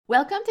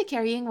Welcome to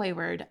Carrying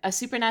Wayward, a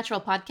supernatural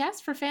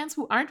podcast for fans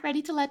who aren't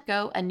ready to let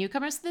go and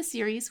newcomers to the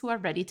series who are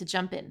ready to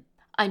jump in.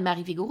 I'm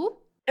Marie Vigourou.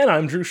 And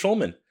I'm Drew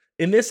Schulman.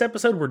 In this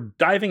episode, we're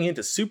diving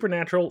into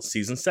Supernatural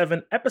Season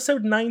 7,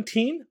 Episode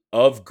 19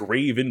 of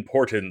Grave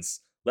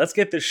Importance. Let's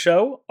get this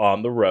show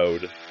on the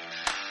road.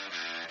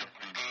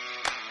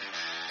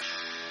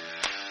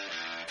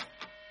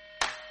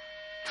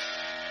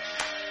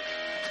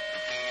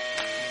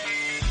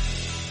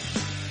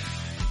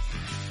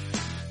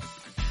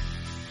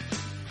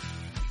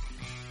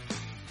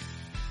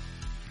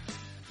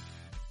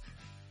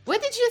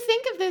 What did you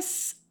think of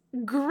this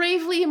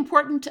gravely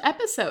important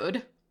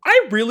episode?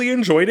 I really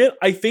enjoyed it.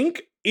 I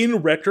think, in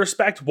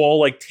retrospect,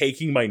 while,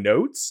 taking my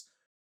notes,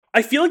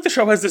 I feel like the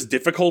show has this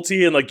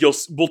difficulty, and,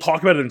 we'll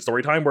talk about it in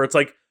story time, where it's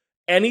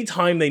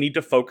anytime they need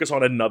to focus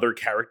on another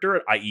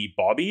character, i.e.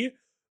 Bobby,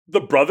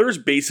 the brothers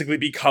basically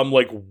become,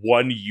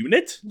 one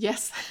unit.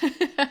 Yes,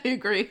 I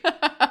agree.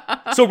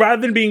 So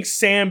rather than being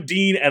Sam,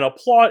 Dean, and a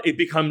plot, it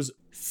becomes...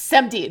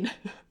 Sam Dean.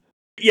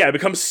 Yeah, it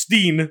becomes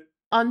Steen.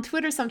 On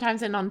Twitter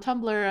sometimes and on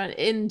Tumblr,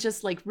 in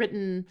just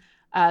written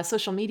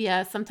social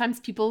media, sometimes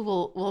people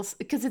will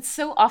because it's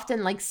so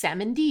often Sam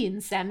and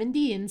Dean, Sam and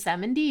Dean,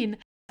 Sam and Dean,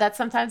 that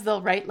sometimes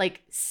they'll write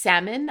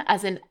salmon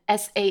as in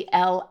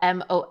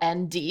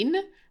Salmon Dean.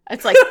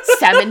 It's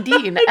Sam and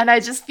Dean. And I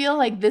just feel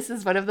like this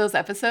is one of those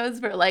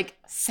episodes where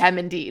Sam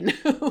and Dean.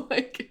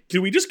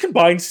 Can we just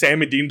combine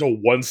Sam and Dean to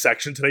one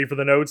section today for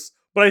the notes?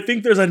 But I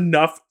think there's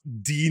enough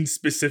Dean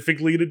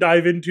specifically to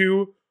dive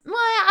into. Well,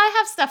 I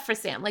have stuff for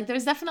Sam.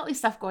 There's definitely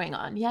stuff going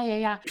on.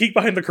 Yeah. Peek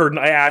behind the curtain,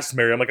 I asked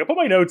Mary, I put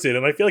my notes in,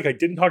 and I feel like I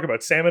didn't talk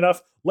about Sam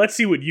enough. Let's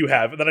see what you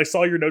have. And then I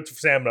saw your notes for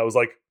Sam, and I was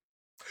like,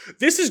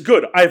 this is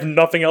good. I have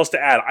nothing else to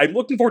add. I'm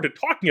looking forward to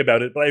talking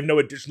about it, but I have no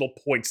additional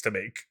points to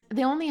make.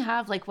 They only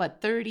have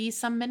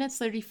 30-some minutes,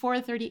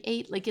 34,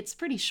 38. It's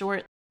pretty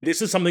short. This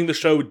is something the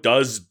show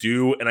does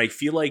do, and I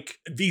feel like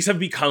these have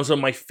become some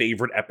of my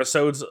favorite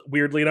episodes,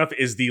 weirdly enough,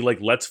 is the,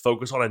 let's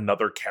focus on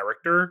another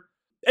character.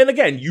 And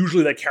again,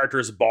 usually that character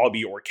is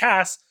Bobby or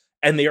Cass,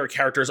 and they are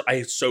characters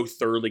I so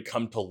thoroughly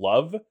come to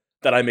love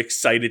that I'm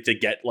excited to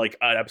get,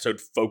 an episode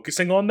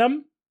focusing on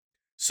them.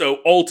 So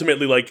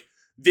ultimately,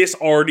 this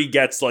already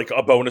gets,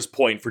 a bonus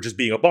point for just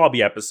being a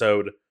Bobby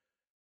episode.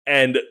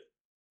 And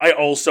I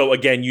also,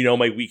 again,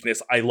 my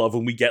weakness, I love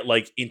when we get,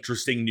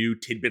 interesting new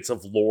tidbits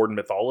of lore and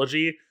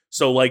mythology.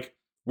 So,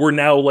 we're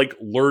now,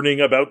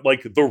 learning about,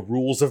 the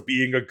rules of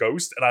being a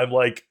ghost, and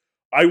I'm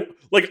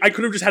I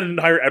could have just had an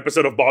entire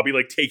episode of Bobby,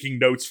 taking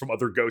notes from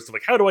other ghosts.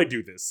 How do I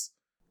do this?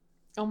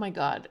 Oh my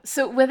God.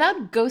 So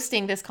without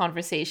ghosting this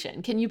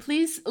conversation, can you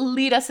please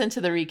lead us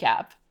into the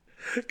recap?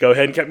 Go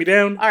ahead and cut me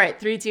down. All right,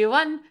 3, 2,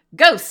 1,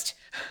 ghost!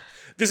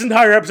 This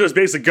entire episode is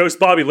basically Ghost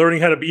Bobby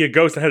learning how to be a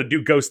ghost and how to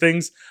do ghost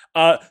things.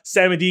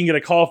 Sam and Dean get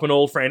a call from an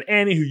old friend,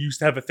 Annie, who used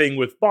to have a thing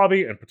with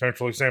Bobby, and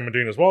potentially Sam and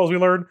Dean as well, as we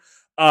learn.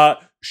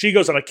 She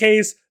goes on a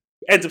case,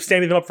 ends up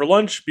standing them up for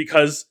lunch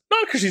because,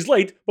 not because she's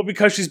late, but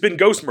because she's been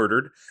ghost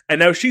murdered, and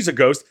now she's a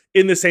ghost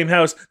in the same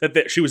house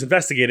that she was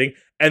investigating,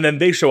 and then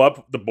they show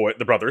up,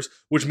 the brothers,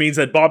 which means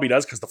that Bobby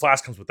does, because the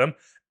flask comes with them,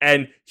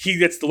 and he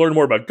gets to learn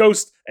more about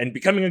ghosts, and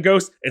becoming a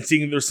ghost, and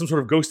seeing there's some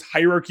sort of ghost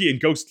hierarchy, and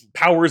ghost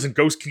powers, and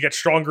ghosts can get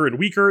stronger and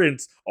weaker, and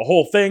it's a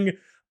whole thing.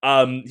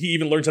 He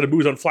even learns how to move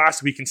his own flask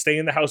so he can stay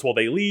in the house while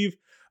they leave.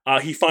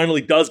 He finally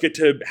does get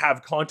to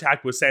have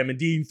contact with Sam and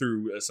Dean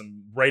through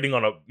some writing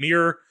on a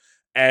mirror,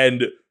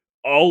 and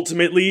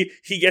ultimately,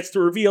 he gets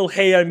to reveal,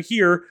 hey, I'm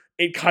here.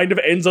 It kind of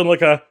ends on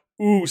a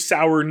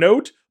sour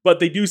note, but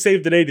they do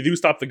save the day. They do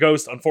stop the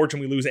ghost.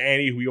 Unfortunately, we lose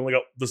Annie, who we only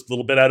got this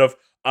little bit out of,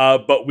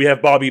 but we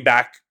have Bobby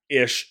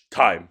back-ish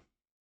time.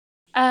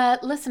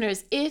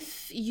 Listeners,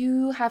 if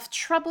you have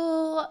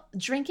trouble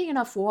drinking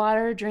enough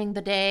water during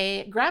the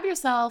day, grab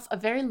yourself a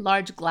very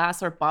large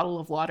glass or bottle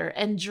of water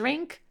and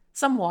drink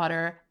some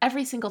water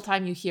every single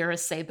time you hear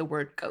us say the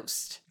word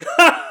ghost.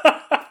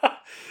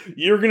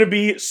 You're going to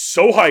be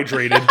so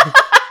hydrated.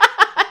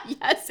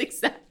 Yes,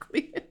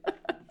 exactly.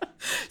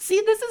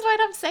 See, this is what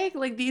I'm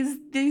saying.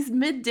 These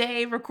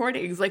midday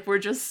recordings, we're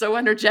just so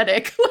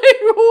energetic.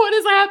 What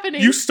is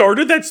happening? You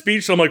started that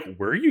speech, so I'm like,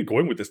 where are you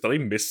going with this? Did I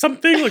miss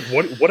something?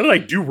 What did I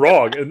do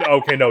wrong? And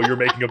okay, no, you're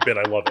making a bit.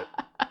 I love it.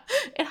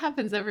 It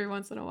happens every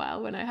once in a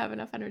while when I have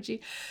enough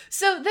energy.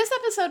 So this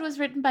episode was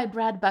written by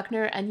Brad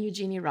Buckner and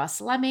Eugenie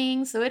Ross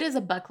Lemming. So it is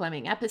a Buck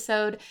Lemming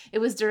episode. It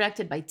was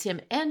directed by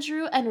Tim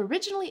Andrew and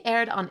originally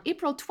aired on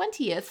April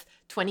 20th,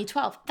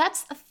 2012.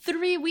 That's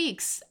 3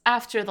 weeks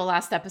after the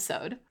last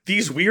episode.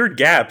 These weird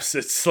gaps.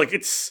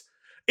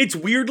 It's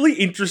weirdly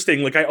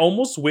interesting. I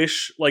almost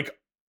wish,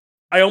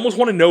 I almost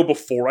want to know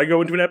before I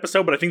go into an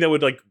episode, but I think that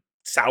would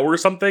sour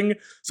something.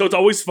 So it's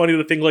always funny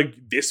to think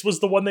this was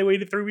the one they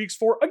waited 3 weeks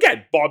for.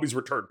 Again, Bobby's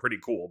return, pretty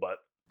cool, but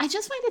I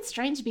just find it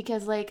strange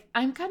because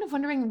I'm kind of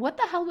wondering what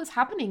the hell was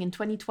happening in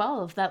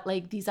 2012 that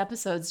these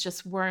episodes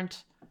just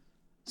weren't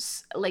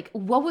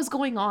what was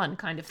going on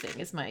kind of thing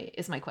is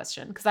my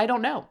question, because I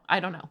don't know.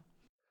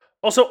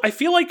 Also, I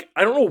feel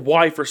I don't know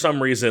why for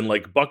some reason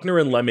Buckner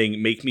and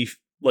Lemming make me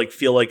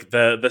feel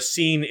the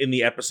scene in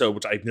the episode,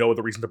 which I have no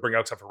other reason to bring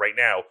out except for right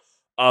now,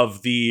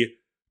 of the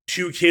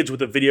two kids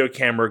with a video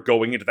camera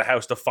going into the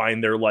house to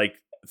find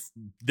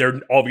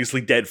their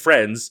obviously dead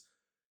friends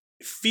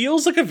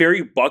feels like a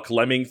very Buck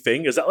Lemming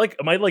thing. Is that like,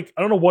 am I like,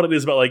 I don't know what it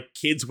is about like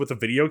kids with the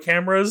video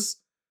cameras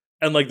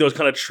and like those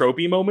kind of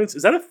tropey moments.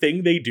 Is that a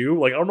thing they do?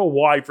 Like, I don't know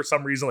why, for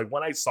some reason, like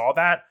when I saw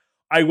that,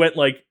 I went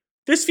like,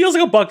 this feels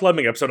like a Buck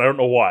Lemming episode. I don't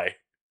know why.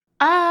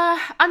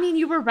 I mean,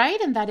 you were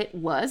right in that it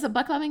was a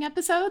Buck Lemming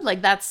episode.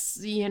 Like that's,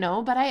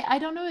 but I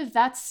don't know if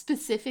that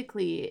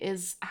specifically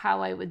is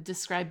how I would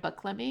describe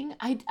Buck Lemming.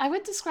 I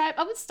would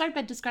start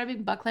by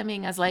describing Buck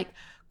Lemming as like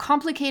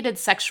complicated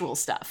sexual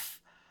stuff.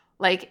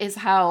 Like is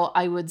how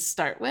I would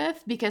start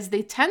with because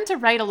they tend to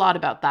write a lot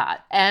about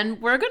that.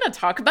 And we're going to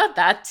talk about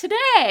that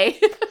today.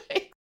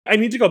 I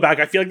need to go back.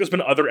 I feel like there's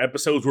been other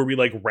episodes where we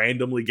like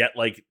randomly get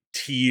like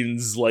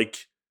teens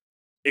like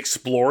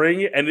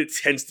exploring, and it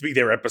tends to be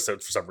their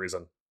episodes for some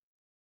reason.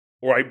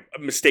 Or I'm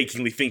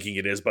mistakenly thinking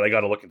it is, but I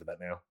gotta look into that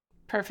now.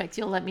 Perfect.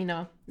 You'll let me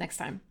know next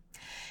time.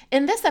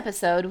 In this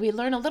episode, we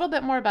learn a little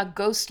bit more about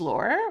ghost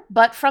lore,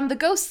 but from the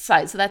ghost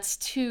side. So that's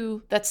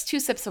two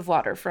sips of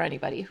water for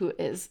anybody who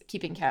is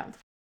keeping count.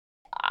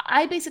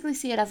 I basically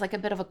see it as like a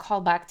bit of a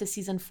callback to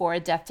season 4,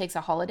 Death Takes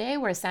a Holiday,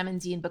 where Sam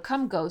and Dean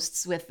become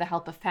ghosts with the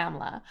help of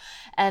Pamela,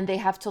 and they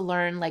have to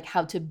learn like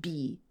how to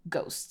be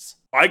ghosts.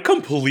 I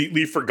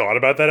completely forgot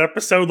about that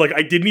episode. Like,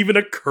 it didn't even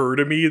occur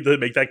to me to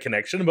make that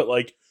connection, but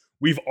like,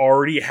 we've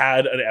already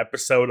had an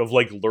episode of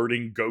like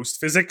learning ghost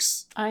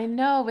physics. I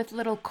know, with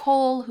little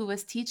Cole who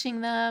was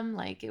teaching them.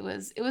 Like, it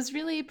was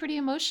really pretty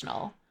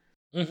emotional.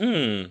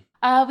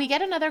 We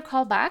get another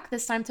call back,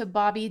 this time to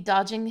Bobby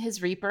dodging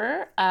his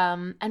Reaper.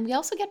 And we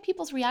also get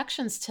people's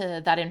reactions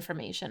to that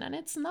information, and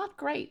it's not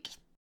great.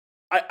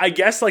 I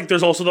guess like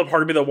there's also the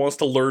part of me that wants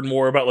to learn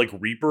more about like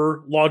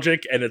Reaper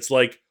logic, and it's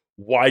like,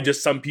 why do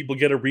some people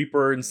get a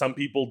Reaper and some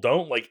people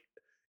don't? Like,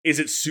 is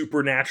it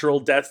supernatural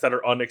deaths that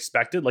are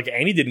unexpected? Like,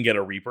 Annie didn't get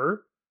a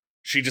Reaper.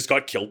 She just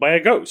got killed by a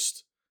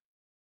ghost.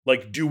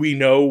 Like, do we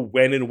know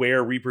when and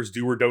where Reapers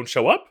do or don't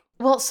show up?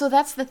 Well, so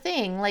that's the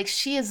thing. Like,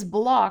 she is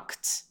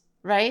blocked,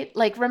 right?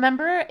 Like,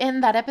 remember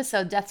in that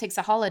episode, Death Takes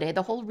a Holiday,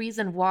 the whole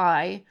reason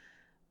why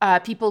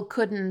people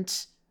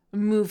couldn't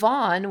move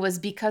on was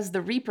because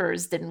the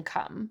Reapers didn't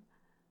come.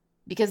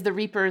 Because the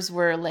Reapers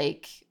were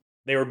like...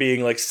 They were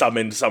being like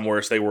summoned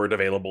somewhere, so they weren't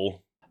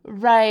available.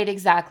 Right,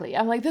 exactly.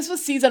 I'm like, this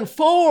was season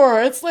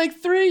 4. It's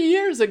like 3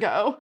 years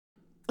ago.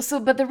 So,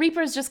 but the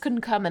Reapers just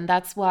couldn't come, and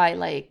that's why,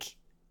 like,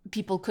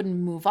 people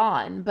couldn't move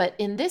on. But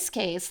in this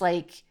case,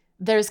 like,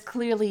 there's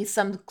clearly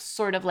some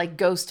sort of, like,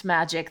 ghost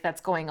magic that's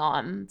going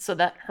on so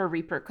that her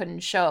Reaper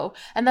couldn't show.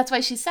 And that's why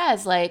she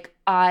says, like,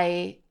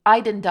 I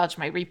didn't dodge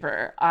my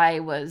Reaper.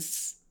 I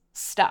was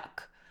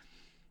stuck.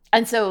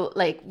 And so,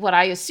 like, what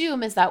I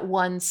assume is that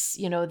once,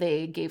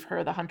 they gave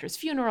her the Hunter's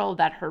funeral,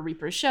 that her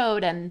Reaper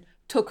showed and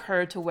took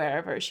her to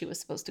wherever she was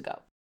supposed to go.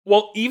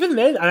 Well, even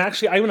then, I want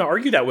to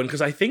argue that one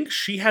because I think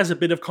she has a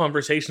bit of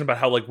conversation about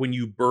how, like, when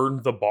you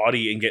burn the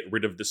body and get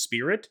rid of the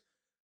spirit,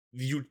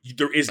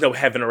 there is no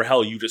heaven or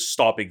hell. You just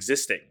stop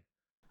existing.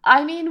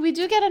 I mean, we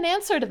do get an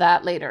answer to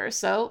that later,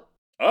 so...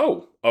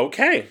 Oh,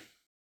 okay.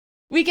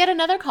 We get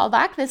another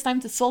callback, this time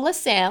to Soulless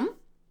Sam.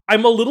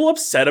 I'm a little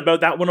upset about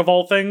that one of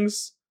all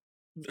things.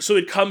 So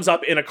it comes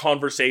up in a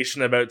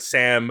conversation about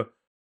Sam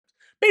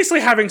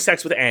basically having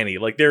sex with Annie.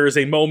 Like, there is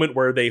a moment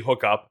where they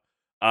hook up,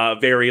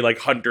 very like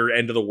Hunter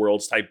end of the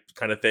world type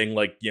kind of thing.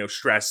 Like,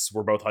 stress,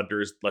 we're both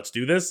hunters, let's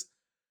do this.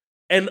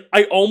 And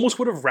I almost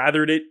would have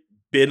rathered it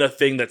been a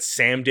thing that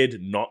Sam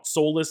did, not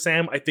Soulless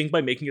Sam. I think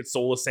by making it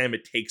Soulless Sam,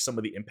 it takes some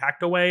of the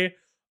impact away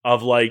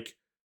of like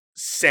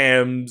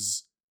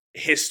Sam's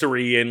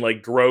history and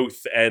like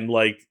growth and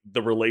like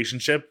the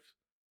relationship.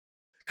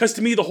 Because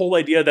to me, the whole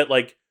idea that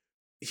like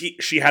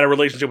she had a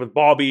relationship with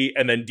Bobby,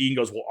 and then Dean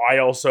goes, well, I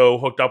also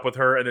hooked up with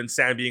her, and then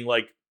Sam being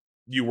like,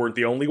 you weren't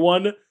the only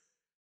one.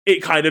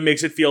 It kind of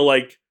makes it feel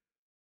like,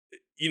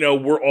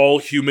 we're all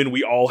human,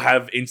 we all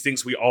have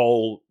instincts, we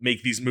all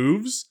make these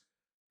moves,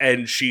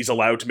 and she's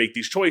allowed to make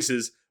these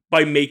choices.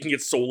 By making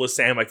it Soulless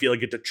Sam, I feel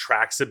like it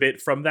detracts a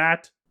bit from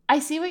that. I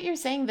see what you're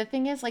saying. The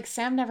thing is, like,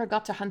 Sam never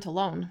got to hunt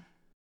alone.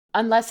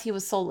 Unless he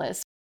was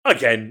soulless.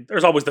 Again,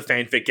 there's always the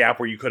fanfic gap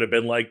where you could have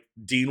been like,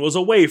 Dean was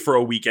away for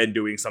a weekend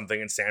doing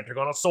something and Sam took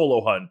on a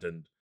solo hunt.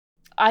 And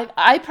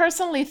I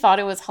personally thought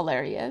it was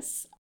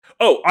hilarious.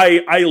 Oh,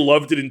 I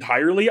loved it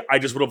entirely. I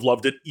just would have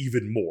loved it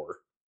even more.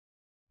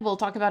 We'll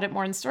talk about it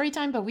more in story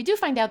time, but we do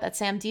find out that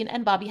Sam, Dean,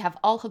 and Bobby have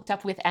all hooked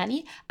up with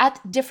Annie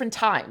at different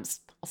times.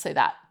 I'll say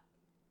that.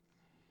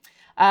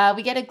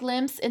 We get a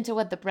glimpse into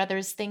what the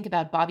brothers think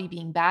about Bobby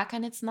being back,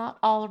 and it's not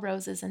all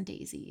roses and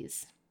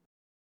daisies.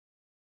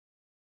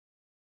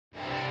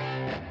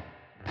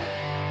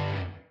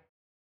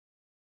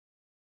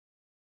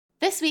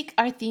 This week,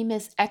 our theme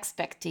is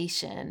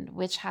expectation,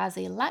 which has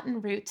a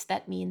Latin root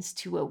that means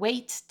to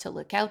await, to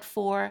look out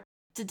for,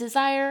 to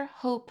desire,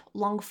 hope,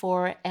 long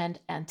for, and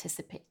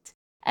anticipate.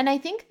 And I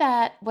think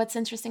that what's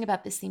interesting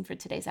about this theme for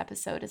today's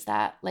episode is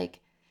that, like,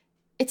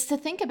 it's to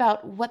think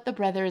about what the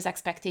brothers'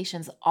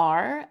 expectations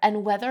are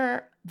and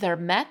whether they're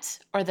met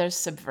or they're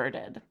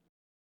subverted.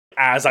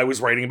 as I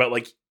was writing about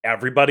like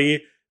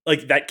everybody,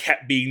 like that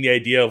kept being the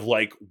idea of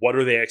like what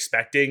are they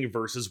expecting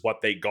versus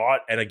what they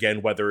got, and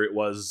again whether it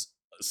was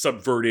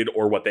subverted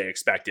or what they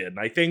expected. And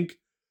I think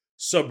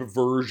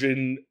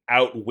subversion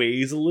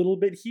outweighs a little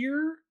bit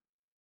here,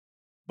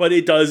 but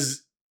it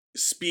does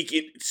speak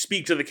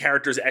to the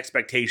characters'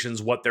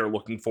 expectations, what they're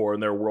looking for in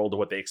their world, and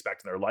what they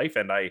expect in their life.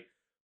 And I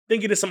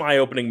think it is some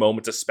eye-opening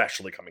moments,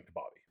 especially coming to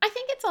Bobby. I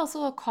think it's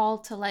also a call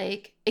to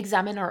like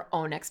examine our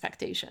own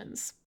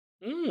expectations.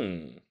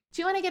 Mm.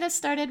 Do you want to get us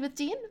started with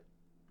Dean?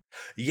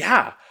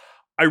 Yeah.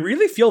 I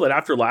really feel that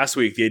after last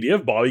week, the idea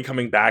of Bobby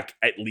coming back,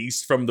 at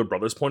least from the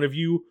brothers' point of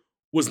view,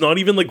 was not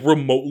even like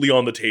remotely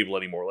on the table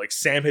anymore. Like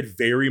Sam had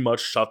very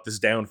much shut this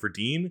down for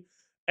Dean.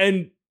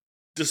 And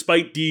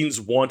despite Dean's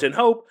want and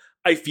hope,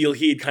 I feel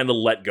he had kind of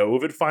let go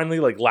of it finally.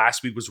 Like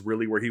last week was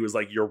really where he was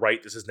like, you're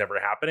right, this is never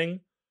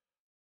happening.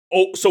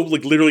 Oh, so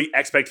like literally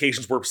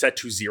expectations were set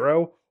to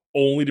zero,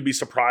 only to be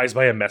surprised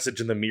by a message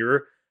in the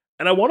mirror.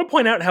 And I want to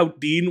point out how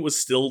Dean was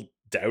still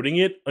doubting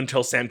it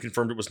until Sam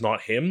confirmed it was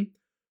not him.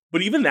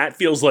 But even that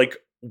feels like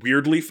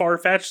weirdly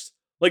far-fetched.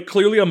 Like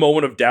clearly a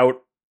moment of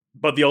doubt,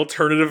 but the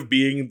alternative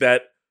being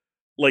that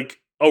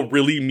like a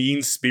really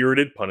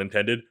mean-spirited, pun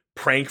intended,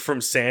 prank from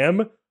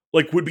Sam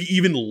like would be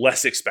even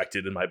less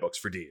expected in my books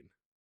for Dean.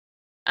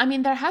 I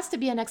mean, there has to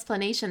be an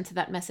explanation to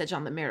that message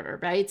on the mirror,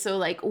 right? So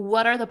like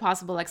what are the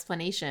possible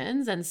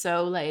explanations? And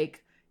so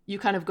like you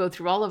kind of go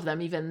through all of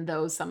them, even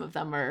though some of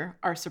them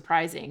are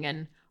surprising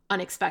and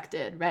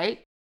unexpected,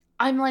 right?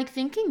 I'm like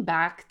thinking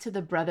back to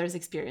the brothers'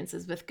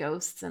 experiences with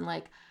ghosts, and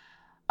like,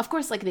 of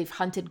course, like they've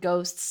hunted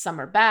ghosts.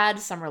 Some are bad,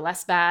 some are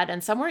less bad,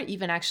 and some were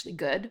even actually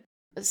good.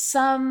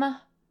 Some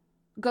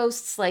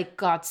ghosts like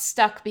got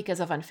stuck because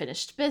of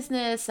unfinished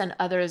business, and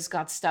others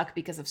got stuck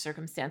because of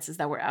circumstances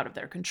that were out of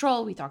their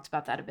control. We talked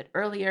about that a bit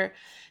earlier.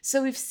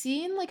 So we've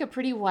seen like a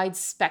pretty wide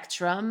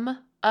spectrum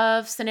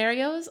of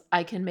scenarios.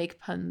 I can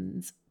make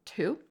puns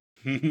too.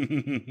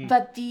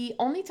 But the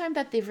only time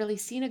that they've really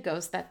seen a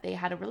ghost that they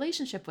had a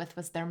relationship with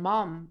was their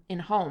mom in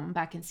Home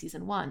back in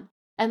season 1.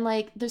 And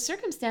like the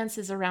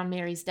circumstances around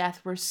Mary's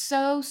death were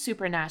so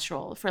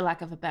supernatural, for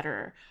lack of a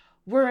better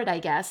word, I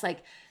guess,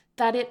 like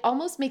that it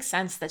almost makes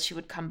sense that she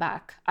would come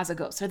back as a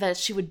ghost or that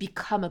she would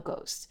become a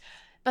ghost.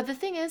 But the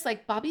thing is,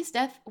 like Bobby's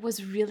death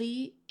was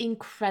really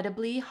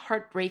incredibly,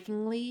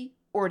 heartbreakingly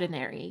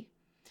ordinary.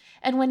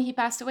 And when he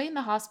passed away in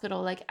the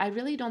hospital, like, I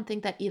really don't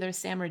think that either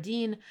Sam or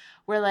Dean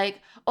were like,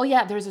 oh,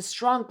 yeah, there's a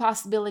strong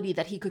possibility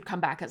that he could come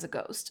back as a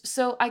ghost.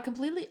 So I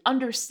completely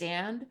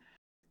understand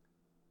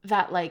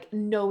that, like,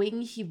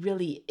 knowing he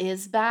really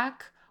is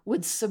back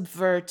would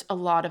subvert a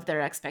lot of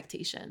their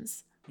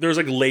expectations. There's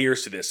like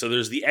layers to this. So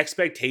there's the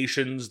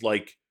expectations,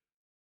 like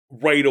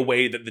right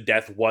away that the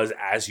death was,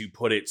 as you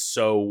put it,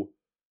 so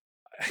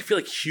I feel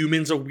like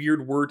human's a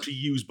weird word to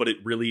use, but it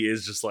really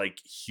is just like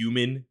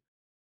human.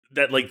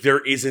 That like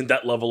there isn't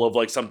that level of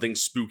like something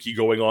spooky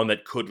going on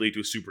that could lead to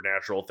a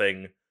supernatural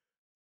thing.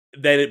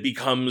 Then it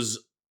becomes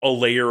a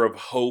layer of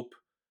hope.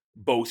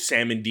 Both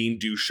Sam and Dean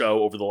do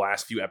show over the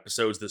last few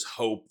episodes this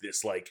hope,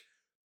 this like,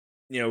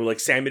 you know, like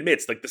Sam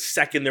admits, like the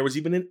second there was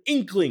even an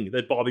inkling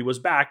that Bobby was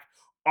back,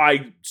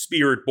 I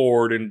spirit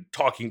board and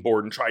talking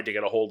board and tried to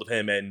get a hold of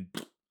him, and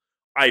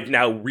I've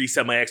now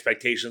reset my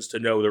expectations to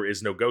know there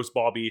is no ghost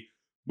Bobby,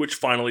 which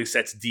finally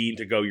sets Dean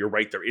to go, you're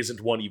right, there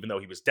isn't one, even though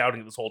he was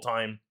doubting it this whole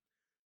time.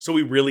 So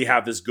we really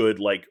have this good,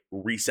 like,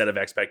 reset of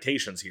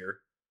expectations here.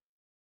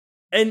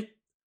 And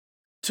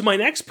to my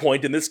next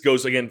point, and this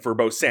goes again for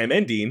both Sam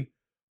and Dean,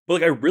 but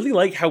like I really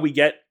like how we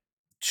get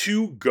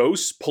two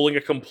ghosts pulling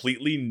a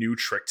completely new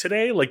trick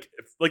today. Like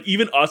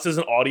even us as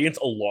an audience,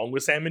 along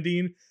with Sam and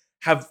Dean,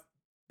 have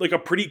like a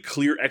pretty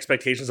clear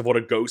expectations of what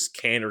a ghost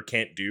can or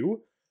can't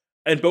do.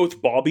 And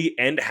both Bobby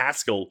and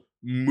Haskell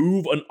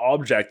move an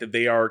object that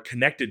they are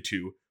connected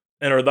to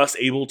and are thus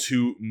able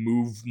to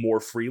move more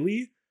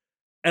freely.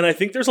 And I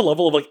think there's a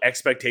level of like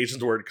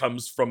expectations where it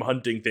comes from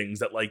hunting things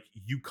that like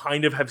you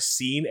kind of have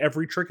seen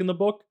every trick in the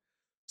book.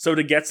 So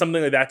to get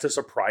something like that to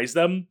surprise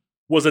them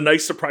was a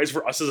nice surprise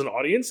for us as an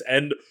audience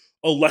and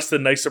a less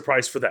than nice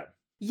surprise for them.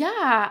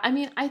 Yeah, I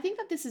mean, I think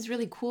that this is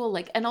really cool,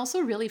 like, and also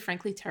really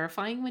frankly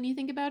terrifying when you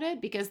think about it,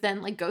 because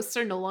then like ghosts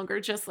are no longer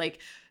just like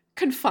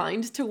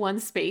confined to one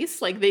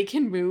space, like they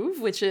can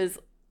move, which is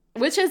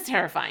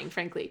terrifying,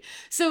 frankly.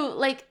 So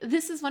like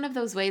this is one of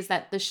those ways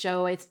that the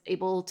show is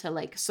able to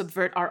like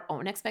subvert our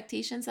own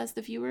expectations as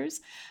the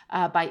viewers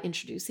by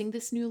introducing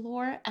this new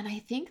lore. And I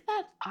think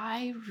that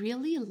I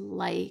really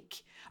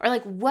like, or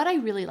like what I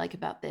really like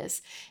about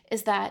this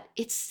is that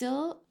it's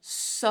still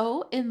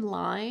so in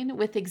line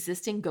with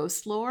existing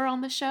ghost lore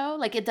on the show.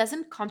 Like it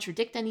doesn't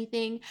contradict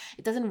anything,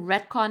 it doesn't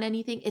retcon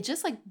anything, it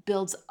just like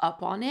builds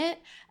up on it.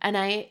 And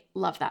I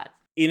love that.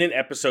 In an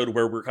episode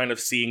where we're kind of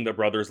seeing the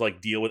brothers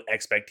like deal with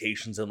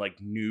expectations and like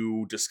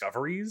new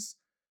discoveries,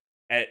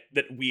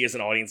 that we as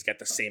an audience get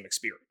the same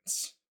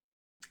experience.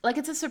 Like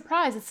it's a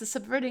surprise, it's a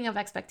subverting of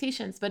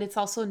expectations, but it's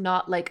also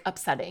not like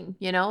upsetting,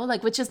 you know,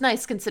 like, which is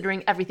nice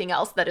considering everything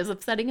else that is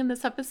upsetting in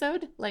this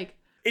episode. Like,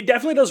 It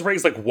definitely does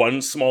raise like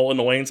one small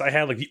annoyance I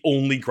had. Like the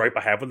only gripe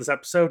I have with this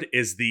episode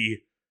is the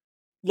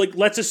like.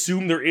 Let's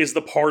assume there is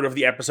the part of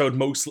the episode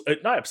mostly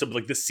not episode, but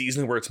like this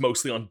season where it's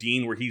mostly on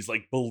Dean, where he's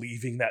like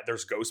believing that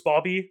there's Ghost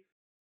Bobby.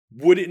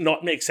 Would it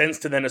not make sense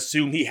to then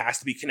assume he has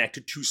to be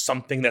connected to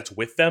something that's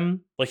with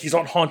them? Like he's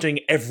not haunting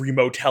every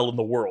motel in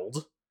the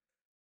world.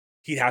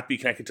 He'd have to be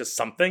connected to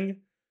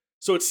something.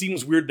 So it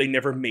seems weird they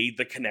never made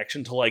the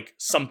connection to like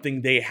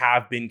something they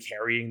have been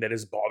carrying that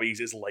is Bobby's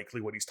is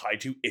likely what he's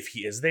tied to if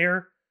he is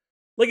there.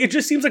 Like it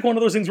just seems like one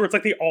of those things where it's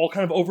like they all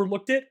kind of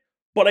overlooked it.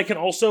 But I can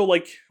also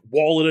like,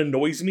 while it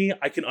annoys me,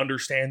 I can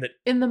understand that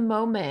In the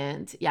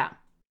moment, yeah.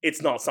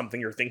 it's not something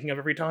you're thinking of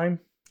every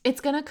time.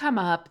 It's gonna come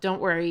up,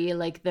 don't worry.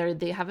 Like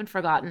they haven't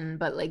forgotten,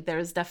 but like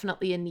there's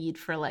definitely a need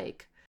for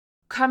like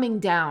coming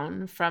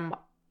down from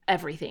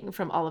everything,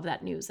 from all of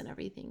that news and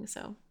everything.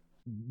 So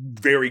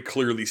Very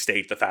clearly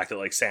state the fact that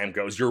like Sam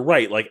goes, you're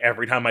right. Like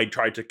every time I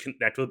tried to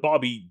connect with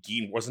Bobby,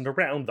 Dean wasn't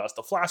around, thus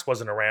the flask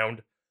wasn't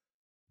around.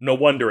 No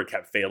wonder it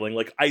kept failing.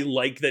 Like I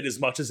like that as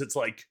much as it's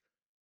like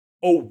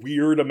a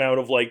weird amount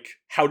of like,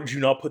 how did you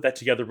not put that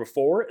together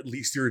before? At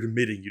least you're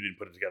admitting you didn't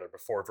put it together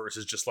before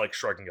versus just like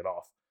shrugging it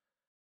off.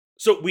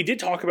 So we did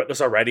talk about this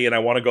already, and I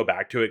want to go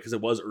back to it because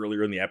it was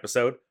earlier in the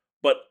episode.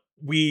 But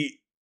we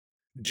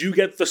do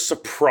get the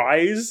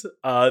surprise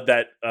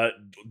that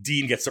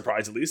Dean gets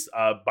surprised at least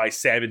by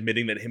Sam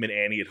admitting that him and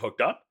Annie had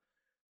hooked up,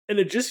 and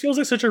it just feels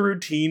like such a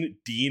routine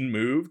Dean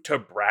move to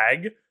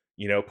brag,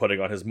 you know, putting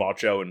on his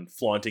macho and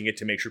flaunting it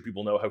to make sure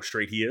people know how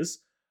straight he is.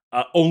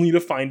 Only to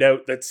find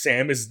out that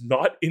Sam is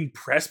not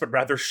impressed, but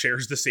rather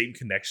shares the same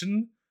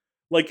connection.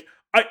 Like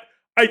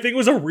I think it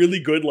was a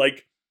really good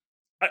like.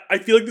 I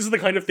feel like this is the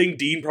kind of thing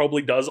Dean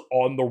probably does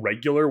on the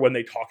regular when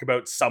they talk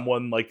about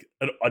someone like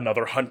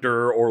another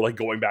hunter or like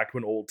going back to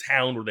an old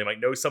town where they might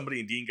know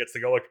somebody, and Dean gets to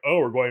go like, oh,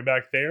 we're going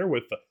back there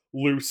with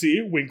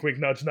Lucy, wink, wink,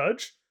 nudge,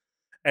 nudge.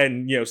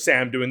 And, you know,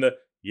 Sam doing the,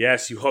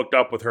 yes, you hooked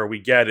up with her, we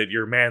get it,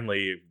 you're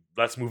manly,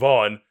 let's move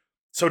on.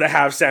 So to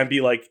have Sam be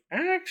like,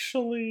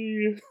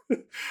 actually,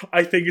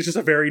 I think it's just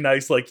a very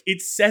nice, like,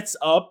 it sets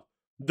up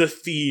the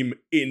theme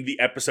in the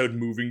episode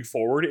moving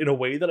forward in a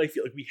way that I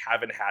feel like we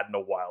haven't had in a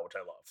while, which I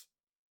love.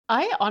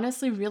 I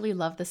honestly really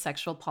love the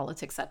sexual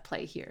politics at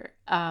play here.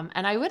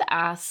 And I would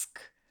ask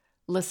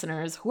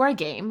listeners who are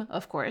game,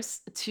 of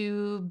course,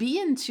 to be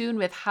in tune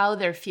with how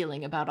they're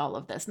feeling about all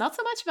of this. Not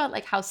so much about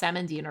like how Sam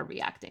and Dean are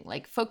reacting,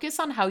 like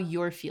focus on how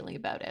you're feeling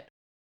about it.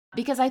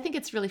 Because I think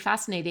it's really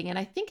fascinating. And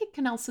I think it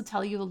can also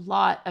tell you a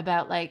lot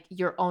about like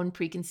your own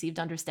preconceived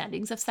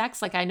understandings of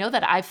sex. Like I know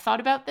that I've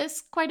thought about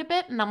this quite a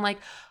bit and I'm like,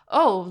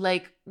 oh,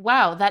 like,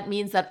 wow, that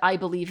means that I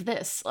believe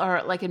this,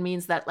 or like it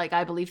means that like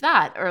I believe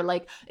that, or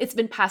like it's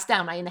been passed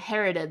down. I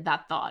inherited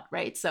that thought,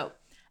 right? So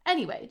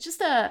anyway, just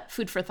a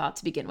food for thought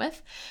to begin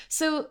with.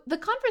 So the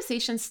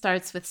conversation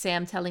starts with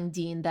Sam telling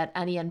Dean that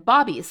Annie and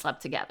Bobby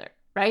slept together,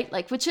 right?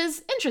 Like, which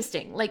is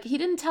interesting. Like, he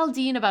didn't tell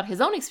Dean about his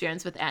own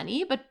experience with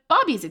Annie, but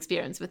Bobby's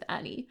experience with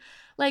Annie.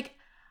 Like,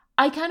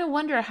 I kind of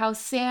wonder how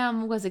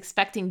Sam was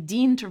expecting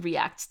Dean to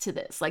react to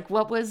this.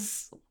 What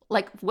was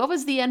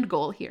the end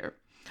goal here?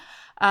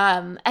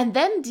 And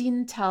then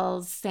Dean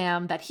tells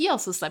Sam that he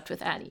also slept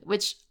with Annie,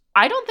 which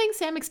I don't think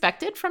Sam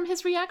expected from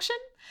his reaction.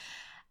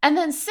 And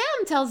then Sam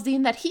tells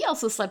Dean that he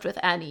also slept with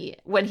Annie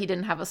when he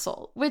didn't have a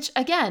soul, which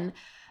again,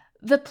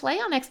 the play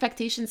on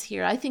expectations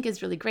here, I think,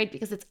 is really great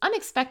because it's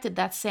unexpected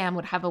that Sam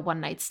would have a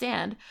one-night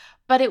stand,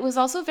 but it was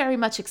also very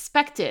much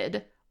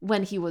expected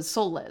when he was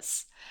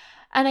soulless.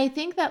 And I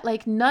think that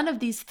like none of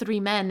these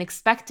three men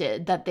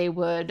expected that they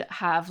would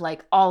have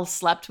like all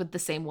slept with the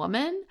same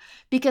woman,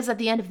 because at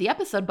the end of the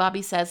episode,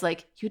 Bobby says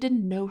like, you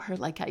didn't know her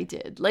like I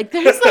did. Like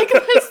there's like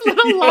this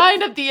little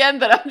line at the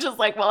end that I'm just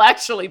like, well,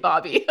 actually,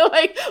 Bobby,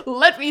 like,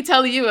 let me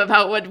tell you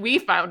about what we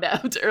found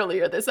out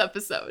earlier this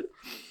episode.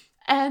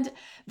 And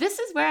this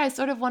is where I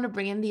sort of want to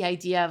bring in the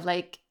idea of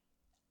like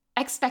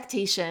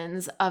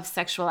expectations of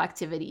sexual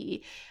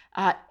activity,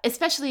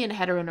 especially in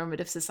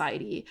heteronormative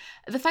society.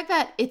 The fact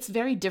that it's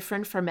very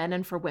different for men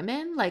and for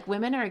women, like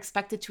women are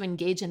expected to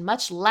engage in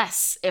much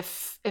less,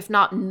 if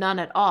not none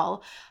at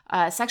all,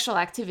 sexual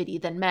activity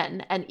than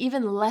men, and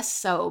even less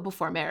so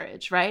before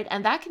marriage, right?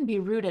 And that can be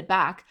rooted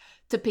back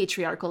to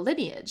patriarchal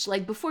lineage.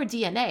 Like before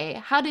DNA,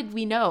 how did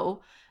we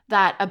know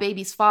that a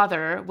baby's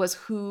father was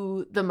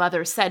who the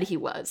mother said he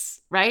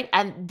was, right?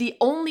 And the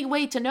only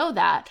way to know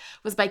that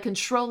was by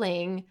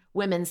controlling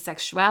women's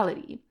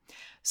sexuality.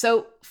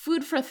 So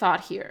food for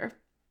thought here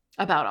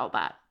about all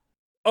that.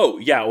 Oh,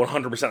 yeah,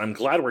 100%. I'm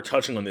glad we're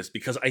touching on this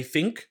because I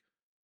think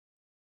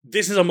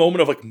this is a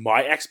moment of like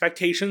my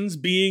expectations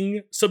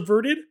being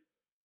subverted.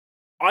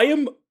 I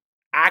am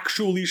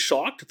actually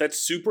shocked that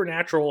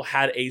Supernatural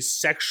had a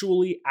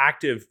sexually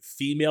active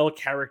female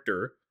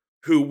character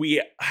who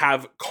we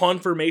have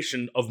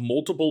confirmation of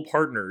multiple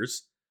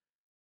partners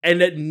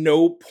and at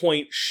no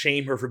point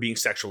shame her for being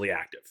sexually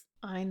active.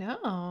 I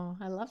know.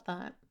 I love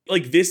that.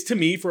 Like this to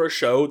me for a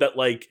show that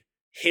like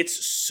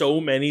hits so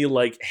many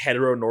like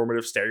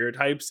heteronormative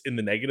stereotypes in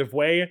the negative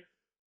way,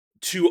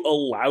 to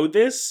allow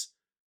this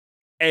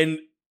and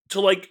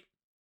to like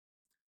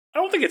I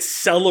don't think it's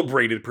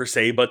celebrated per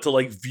se, but to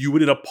like view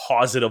it in a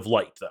positive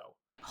light though.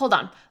 Hold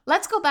on.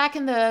 Let's go back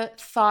in the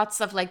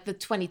thoughts of like the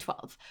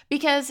 2012,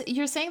 because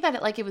you're saying that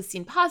it was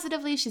seen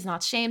positively, she's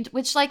not shamed,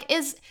 which like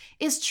is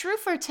true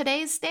for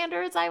today's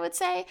standards, I would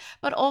say,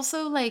 but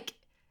also like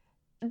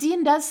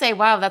Dean does say,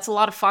 wow, that's a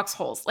lot of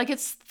foxholes. Like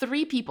it's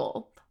three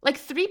people. Like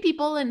three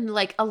people in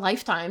like a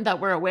lifetime that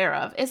we're aware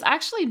of is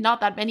actually not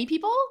that many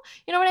people.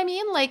 You know what I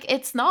mean? Like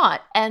it's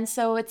not. And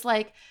so it's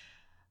like,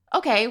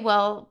 okay,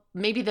 well,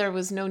 maybe there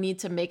was no need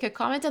to make a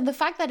comment. And the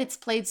fact that it's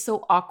played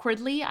so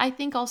awkwardly, I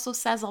think also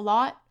says a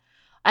lot.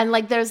 And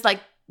like there's like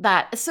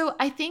that. So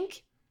I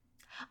think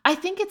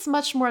it's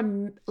much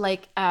more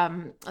like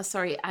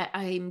sorry,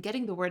 I'm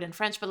getting the word in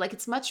French, but like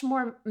it's much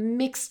more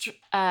mixed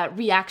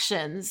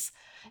reactions,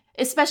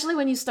 especially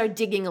when you start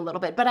digging a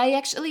little bit. But I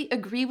actually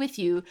agree with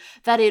you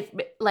that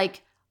it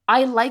like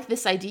I like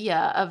this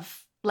idea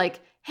of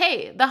like,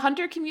 hey, the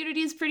hunter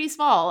community is pretty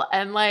small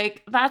and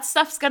like that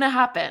stuff's gonna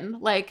happen.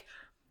 Like,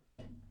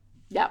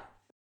 yeah.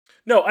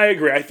 No, I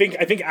agree. I think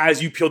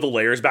as you peel the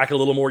layers back a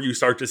little more, you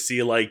start to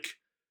see like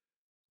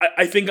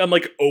I think I'm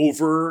like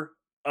over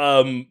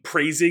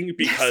praising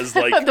because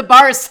like the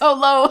bar is so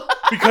low.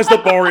 because the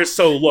bar is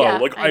so low. Yeah,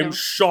 like I I'm know.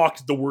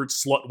 shocked the word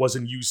slut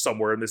wasn't used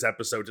somewhere in this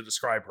episode to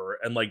describe her,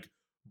 and like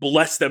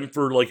bless them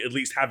for like at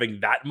least having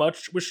that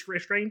much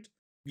restraint.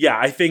 Yeah,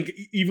 I think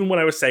even when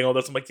I was saying all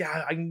this, I'm like,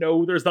 yeah, I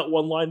know there's that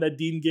one line that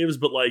Dean gives,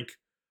 but like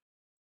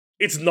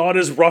it's not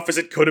as rough as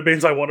it could have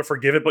been, so I want to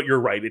forgive it, but you're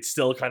right. It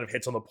still kind of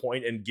hits on the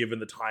point, and given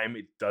the time,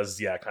 it does,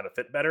 yeah, kind of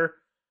fit better.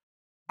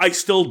 I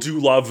still do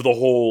love the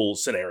whole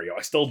scenario.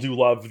 I still do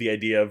love the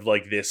idea of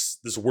like this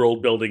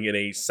world building in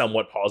a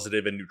somewhat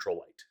positive and neutral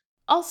light.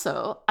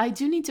 Also, I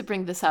do need to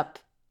bring this up.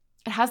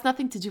 It has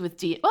nothing to do with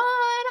Dean. Well,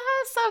 it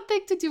has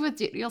something to do with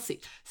Dean. You'll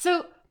see.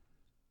 So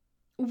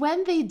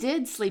when they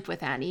did sleep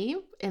with Annie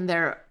in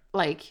their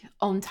like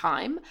own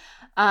time,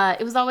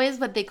 it was always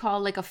what they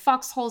call like a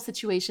foxhole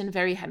situation,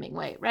 very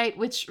Hemingway, right?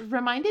 Which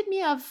reminded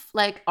me of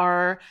like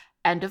our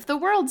end of the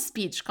world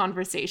speech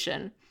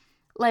conversation.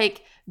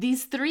 Like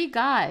these three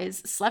guys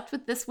slept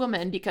with this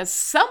woman because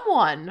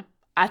someone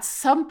at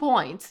some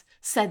point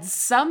said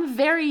some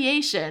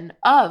variation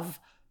of,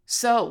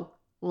 so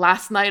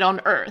last night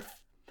on Earth.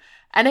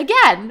 And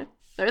again,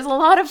 there's a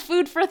lot of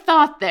food for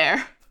thought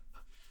there.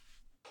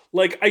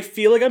 Like, I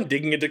feel like I'm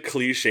digging into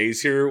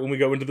cliches here when we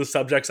go into the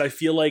subjects. I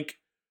feel like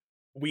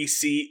we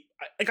see,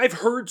 like, I've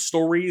heard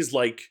stories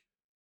like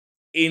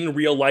in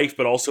real life,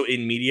 but also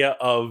in media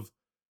of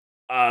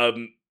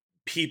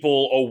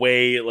people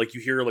away. Like,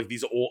 you hear like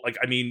these old, like,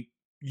 I mean,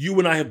 you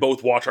and I have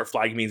both watched Our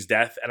Flag Means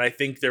Death, and I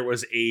think there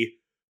was a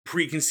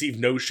preconceived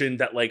notion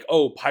that like,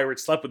 oh,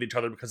 pirates slept with each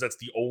other because that's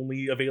the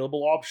only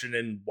available option,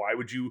 and why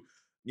would you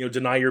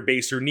deny your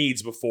baser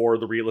needs before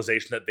the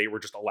realization that they were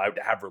just allowed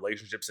to have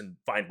relationships and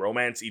find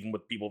romance even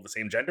with people of the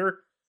same gender.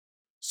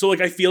 So like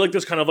I feel like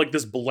there's kind of like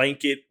this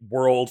blanket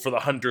world for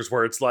the hunters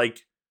where it's like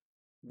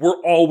we're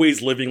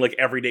always living like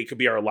every day could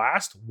be our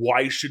last.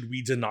 Why should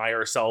we deny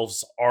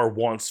ourselves our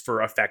wants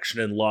for affection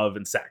and love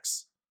and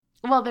sex?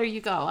 Well, there you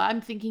go.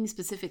 I'm thinking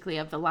specifically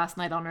of the last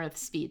night on Earth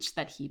speech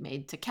that he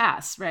made to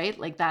Cass, right?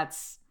 Like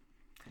that's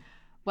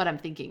what I'm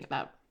thinking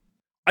about.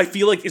 I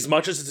feel like as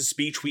much as it's a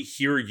speech we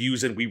hear,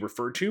 use, and we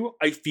refer to,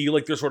 I feel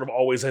like there's sort of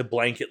always a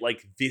blanket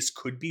like this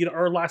could be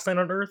our last night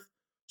on Earth,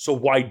 so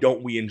why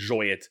don't we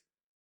enjoy it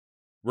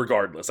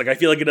regardless? Like I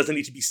feel like it doesn't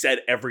need to be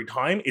said every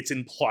time. It's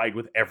implied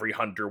with every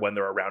hunter when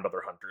they're around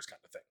other hunters kind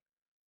of thing.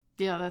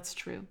 Yeah, that's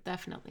true.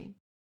 Definitely.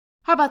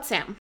 How about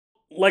Sam?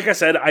 Like I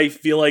said, I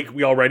feel like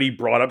we already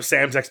brought up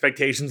Sam's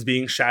expectations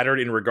being shattered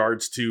in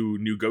regards to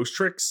new ghost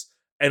tricks,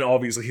 and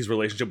obviously his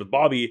relationship with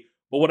Bobby.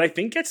 But what I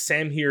think gets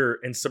Sam here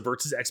and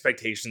subverts his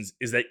expectations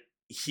is that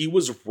he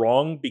was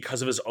wrong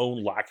because of his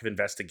own lack of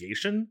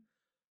investigation.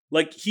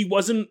 Like he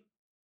wasn't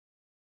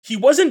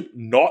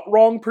not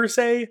wrong per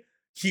se.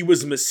 He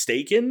was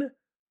mistaken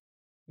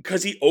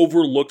because he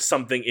overlooked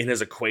something in his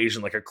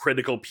equation, like a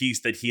critical piece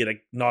that he had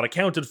not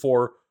accounted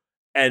for,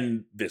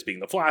 and this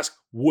being the flask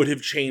would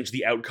have changed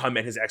the outcome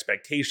and his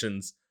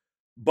expectations.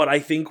 But I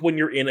think when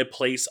you're in a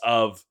place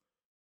of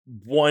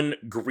one,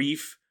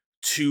 grief,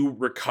 two,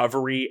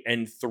 recovery,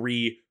 and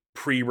three,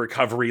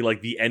 pre-recovery,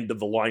 like the end of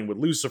the line with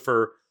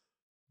Lucifer,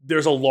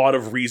 there's a lot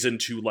of reason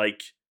to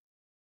like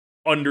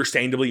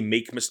understandably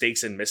make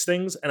mistakes and miss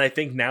things. And I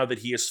think now that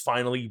he is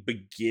finally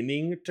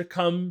beginning to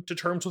come to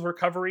terms with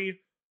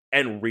recovery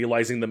and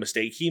realizing the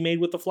mistake he made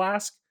with the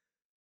flask,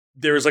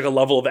 there's like a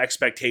level of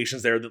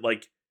expectations there that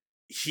like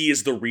he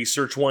is the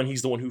research one,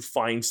 he's the one who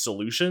finds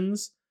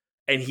solutions,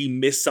 and he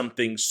missed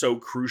something so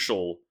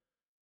crucial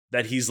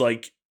that he's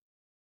like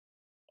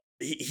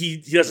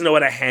he doesn't know how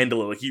to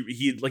handle it. Like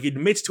he like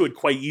admits to it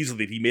quite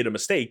easily that he made a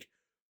mistake,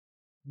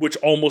 which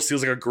almost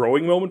feels like a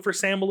growing moment for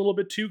Sam a little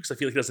bit too, because I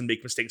feel like he doesn't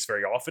make mistakes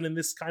very often in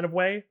this kind of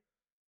way.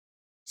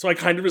 So I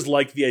kind of just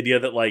like the idea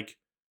that like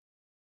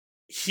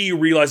he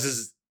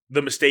realizes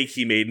the mistake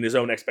he made in his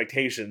own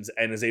expectations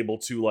and is able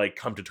to like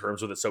come to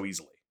terms with it so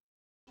easily.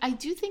 I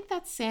do think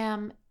that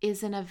Sam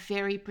is in a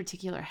very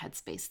particular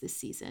headspace this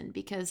season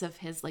because of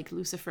his like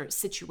Lucifer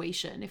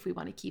situation, if we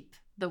want to keep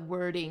the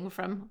wording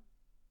from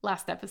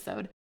last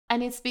episode.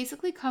 And it's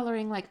basically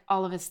coloring like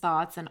all of his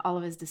thoughts and all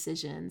of his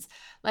decisions.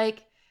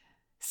 Like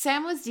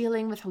Sam was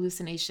dealing with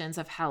hallucinations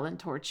of hell and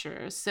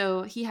torture.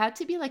 So he had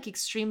to be like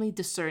extremely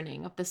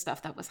discerning of the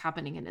stuff that was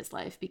happening in his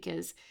life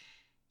because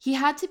he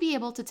had to be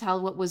able to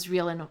tell what was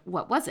real and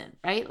what wasn't,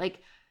 right? Like,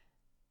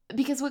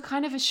 because what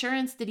kind of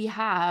assurance did he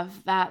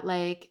have that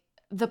like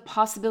the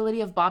possibility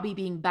of Bobby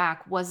being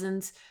back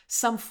wasn't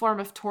some form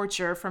of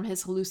torture from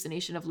his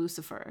hallucination of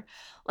Lucifer?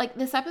 Like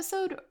this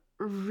episode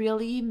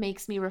really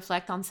makes me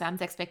reflect on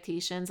Sam's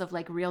expectations of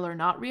like real or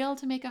not real,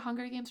 to make a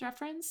Hunger Games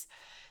reference.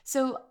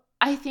 So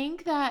I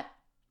think that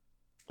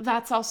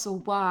that's also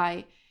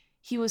why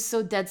he was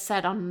so dead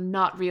set on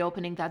not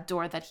reopening that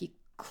door that he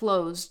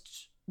closed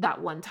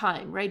that one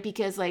time, right?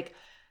 Because like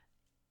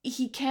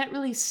he can't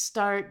really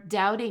start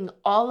doubting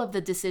all of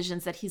the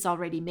decisions that he's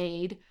already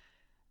made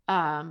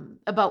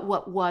about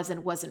what was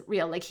and wasn't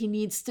real. Like he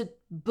needs to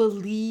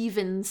believe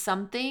in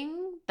something,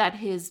 that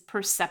his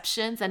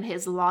perceptions and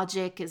his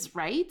logic is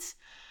right.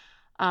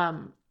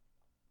 Um,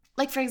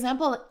 like for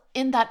example,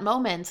 in that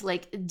moment,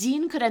 like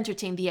Dean could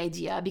entertain the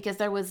idea because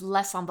there was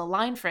less on the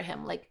line for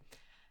him, like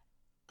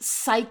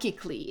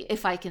psychically,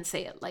 if I can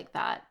say it like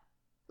that.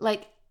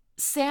 Like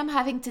Sam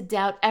having to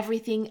doubt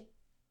everything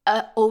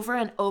over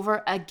and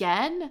over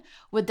again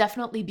would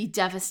definitely be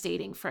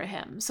devastating for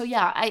him. So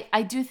yeah,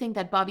 I do think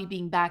that Bobby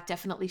being back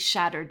definitely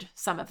shattered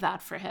some of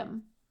that for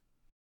him.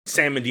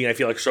 Sam and Dean, I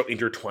feel like, are so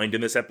intertwined in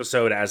this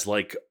episode as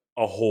like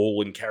a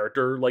whole in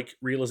character like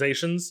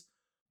realizations.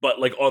 But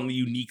like on the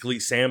uniquely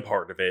Sam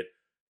part of it,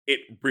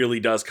 it really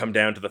does come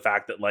down to the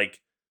fact that like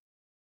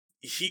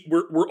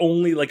we're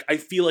only like, I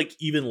feel like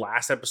even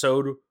last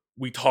episode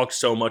we talked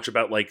so much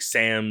about like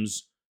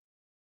Sam's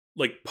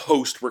like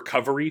post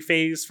recovery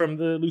phase from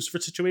the Lucifer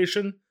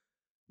situation.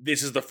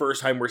 This is the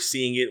first time we're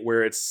seeing it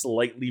where it's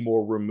slightly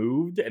more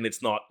removed and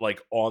it's not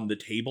like on the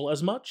table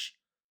as much.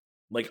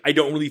 Like I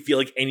don't really feel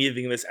like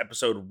anything in this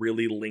episode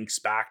really links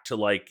back to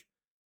like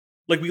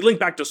we link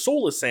back to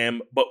Soulless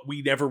Sam, but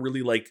we never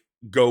really like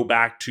go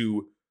back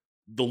to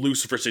the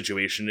Lucifer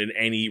situation in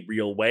any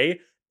real way,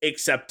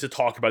 except to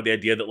talk about the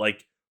idea that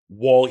like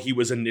while he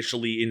was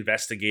initially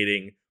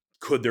investigating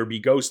could there be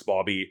Ghost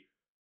Bobby,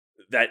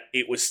 that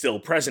it was still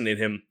present in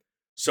him.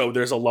 So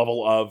there's a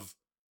level of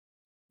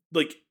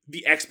like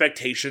the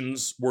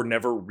expectations were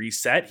never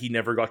reset. He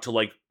never got to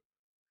like,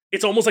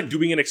 it's almost like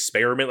doing an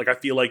experiment. Like I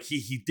feel like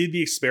he did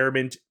the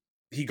experiment,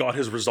 he got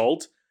his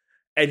result,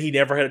 and he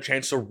never had a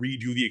chance to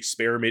redo the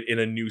experiment in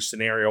a new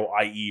scenario,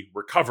 i.e.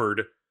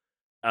 recovered.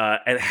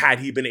 And had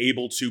he been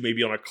able to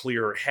maybe on a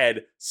clearer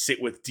head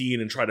sit with Dean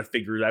and try to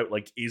figure it out,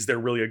 like, is there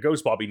really a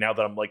Ghost Bobby now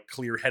that I'm like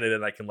clear headed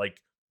and I can like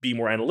be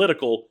more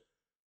analytical?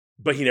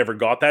 But he never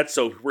got that.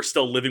 So we're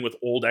still living with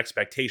old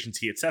expectations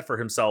he had set for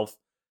himself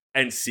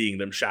and seeing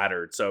them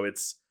shattered. So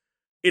it's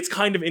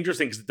kind of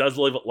interesting because it does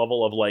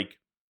level of like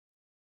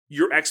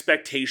your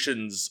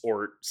expectations,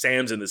 or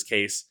Sam's in this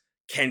case,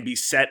 can be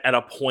set at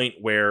a point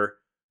where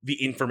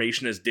the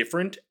information is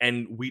different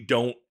and we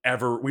don't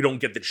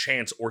get the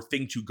chance or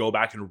thing to go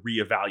back and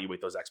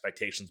reevaluate those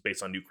expectations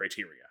based on new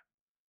criteria.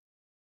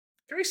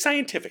 Very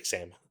scientific,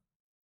 Sam.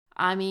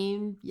 I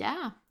mean,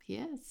 yeah, he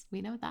is.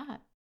 We know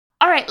that.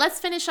 All right, let's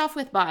finish off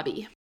with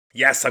Bobby.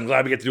 Yes, I'm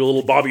glad we get to do a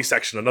little Bobby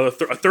section. Another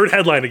a third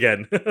headline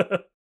again.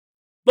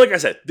 Like I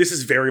said, this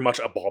is very much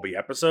a Bobby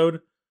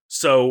episode.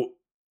 So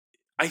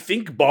I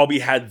think Bobby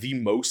had the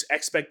most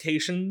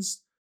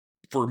expectations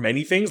for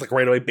many things, like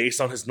right away,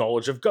 based on his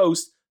knowledge of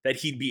Ghost, that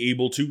he'd be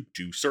able to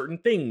do certain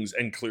things.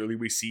 And clearly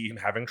we see him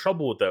having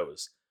trouble with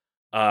those.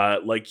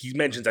 Like he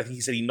mentions, I think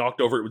he said he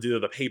knocked over it with either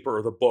the paper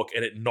or the book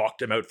and it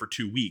knocked him out for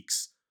 2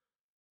 weeks.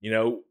 You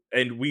know,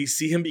 and we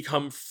see him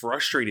become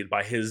frustrated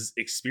by his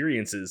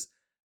experiences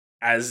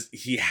as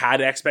he had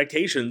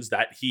expectations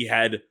that he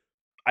had,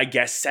 I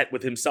guess, set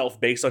with himself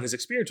based on his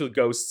experience with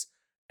ghosts.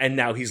 And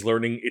now he's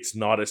learning it's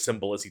not as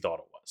simple as he thought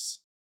it was.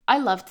 I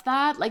loved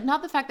that. Like,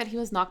 not the fact that he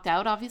was knocked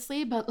out,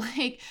 obviously, but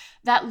like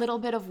that little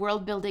bit of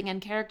world building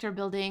and character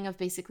building of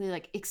basically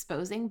like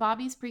exposing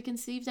Bobby's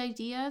preconceived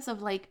ideas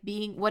of like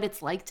being what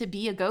it's like to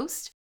be a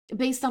ghost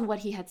based on what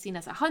he had seen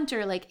as a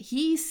hunter. Like,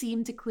 he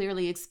seemed to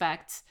clearly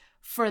expect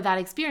for that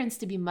experience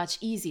to be much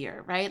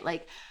easier, right?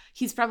 Like,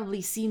 he's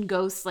probably seen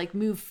ghosts like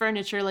move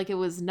furniture like it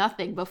was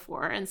nothing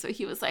before. And so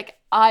he was like,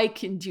 I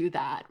can do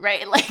that,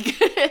 right? Like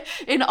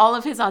in all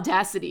of his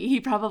audacity,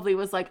 he probably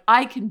was like,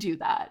 I can do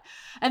that.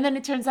 And then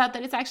it turns out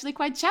that it's actually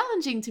quite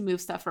challenging to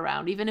move stuff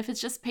around, even if it's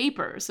just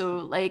paper. So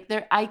like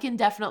I can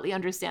definitely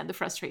understand the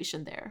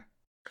frustration there.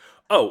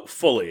 Oh,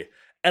 fully.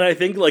 And I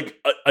think like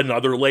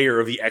another layer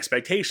of the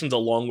expectations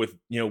along with,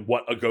 you know,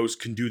 what a ghost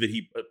can do that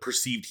he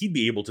perceived he'd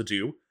be able to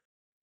do.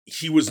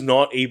 He was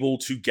not able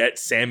to get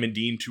Sam and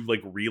Dean to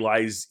like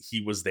realize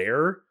he was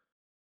there.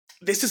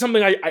 This is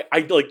something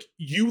I like,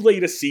 you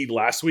laid a seed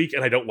last week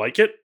and I don't like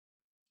it.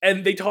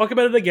 And they talk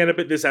about it again a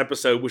bit this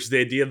episode, which is the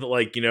idea that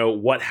like, you know,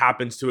 what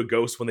happens to a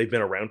ghost when they've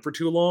been around for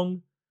too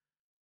long.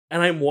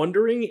 And I'm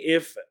wondering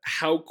if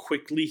how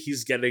quickly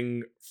he's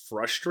getting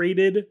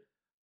frustrated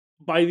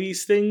by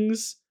these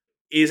things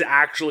is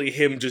actually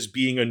him just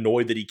being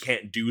annoyed that he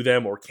can't do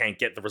them or can't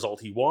get the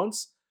result he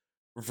wants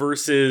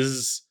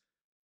versus,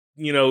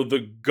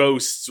 the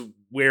ghosts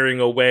wearing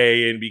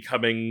away and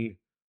becoming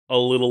a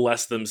little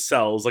less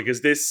themselves. Like,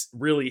 is this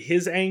really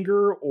his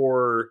anger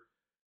or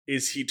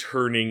is he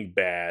turning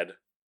bad?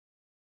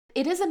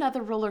 It is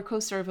another roller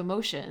coaster of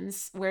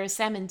emotions where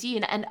Sam and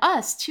Dean and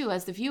us too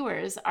as the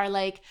viewers are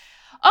like,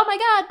 oh my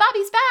god,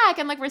 Bobby's back,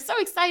 and like we're so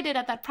excited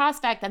at that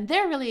prospect, and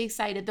they're really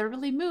excited, they're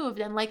really moved,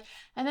 and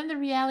then the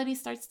reality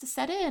starts to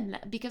set in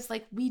because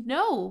like we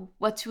know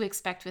what to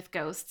expect with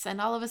ghosts, and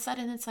all of a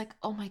sudden it's like,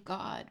 oh my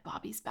god,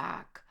 Bobby's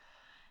back.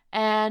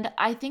 And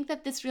I think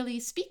that this really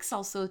speaks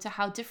also to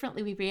how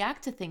differently we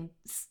react to things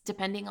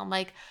depending on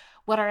like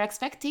what our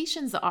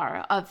expectations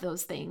are of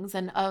those things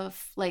and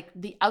of like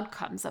the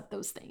outcomes of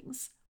those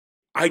things.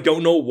 I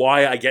don't know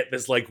why I get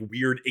this like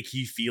weird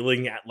icky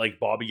feeling at like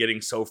Bobby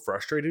getting so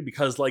frustrated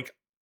because like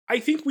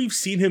I think we've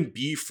seen him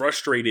be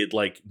frustrated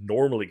like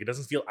normally. It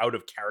doesn't feel out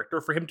of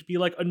character for him to be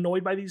like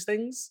annoyed by these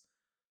things,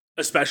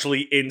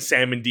 especially in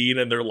Sam and Dean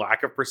and their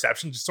lack of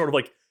perception. Just sort of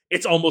like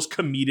it's almost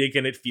comedic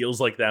and it feels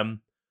like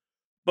them.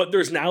 But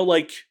there's now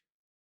like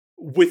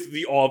with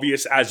the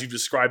obvious, as you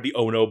described, the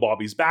oh no,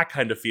 Bobby's back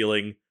kind of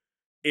feeling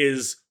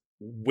is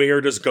where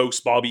does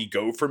Ghost Bobby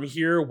go from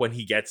here when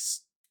he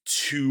gets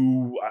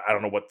too, I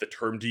don't know what the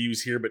term to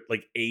use here, but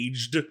like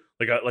aged,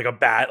 like a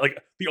bad, like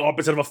the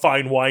opposite of a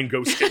fine wine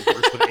ghost getting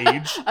worse with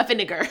age. A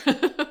vinegar.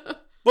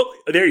 Well,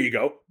 there you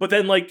go. But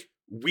then like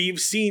we've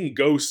seen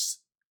ghosts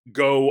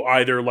go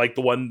either like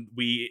the one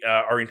we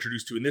are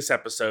introduced to in this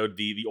episode,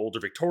 the older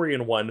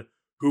Victorian one,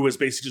 who is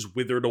basically just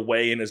withered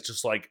away and is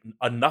just like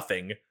a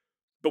nothing.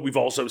 But we've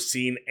also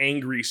seen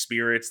angry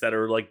spirits that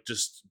are like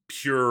just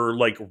pure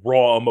like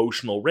raw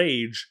emotional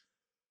rage.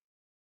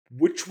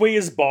 Which way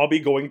is Bobby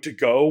going to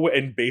go?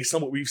 And based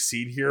on what we've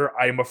seen here,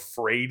 I'm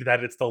afraid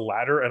that it's the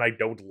latter, and I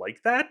don't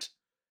like that.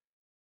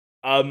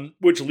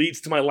 Which leads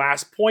to my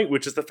last point,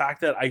 which is the fact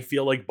that I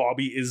feel like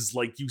Bobby is,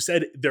 like you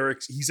said,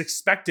 he's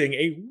expecting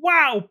a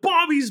wow,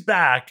 Bobby's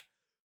back,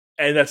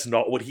 and that's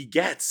not what he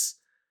gets.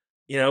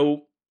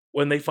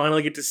 When they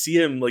finally get to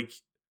see him, like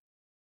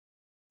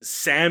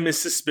Sam is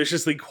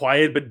suspiciously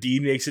quiet, but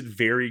Dean makes it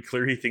very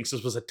clear he thinks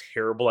this was a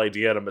terrible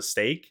idea and a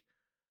mistake.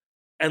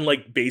 And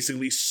like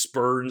basically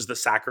spurns the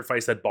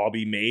sacrifice that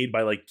Bobby made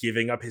by like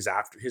giving up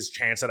his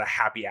chance at a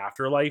happy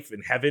afterlife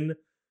in heaven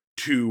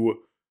to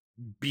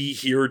be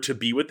here to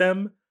be with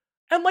them.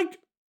 And like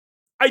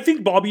I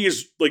think Bobby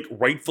is like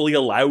rightfully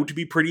allowed to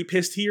be pretty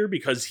pissed here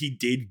because he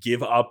did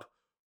give up,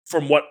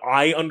 from what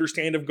I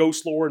understand of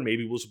ghost lore, and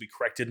maybe this will be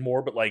corrected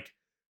more, but like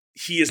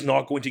he is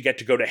not going to get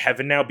to go to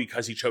heaven now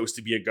because he chose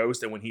to be a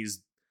ghost, and when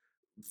he's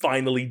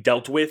finally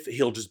dealt with,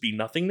 he'll just be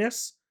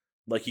nothingness,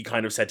 like he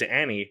kind of said to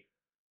Annie.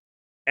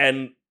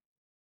 And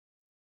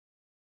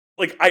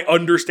like I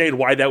understand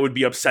why that would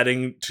be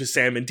upsetting to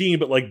Sam and Dean,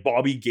 but like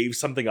Bobby gave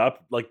something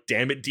up. Like,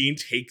 damn it, Dean,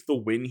 take the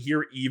win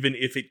here, even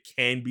if it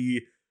can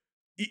be.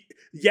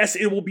 Yes,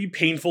 it will be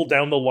painful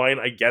down the line.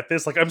 I get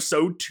this. Like, I'm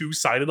so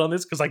two-sided on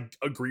this because I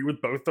agree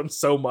with both of them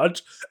so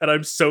much, and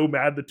I'm so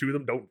mad the two of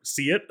them don't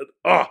see it.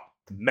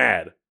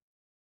 Mad.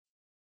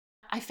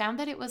 I found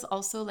that it was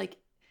also like,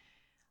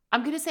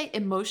 I'm going to say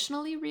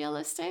emotionally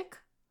realistic.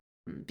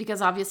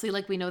 Because obviously,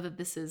 like, we know that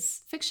this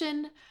is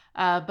fiction,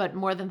 but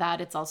more than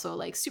that, it's also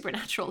like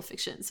supernatural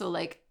fiction. So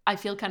like, I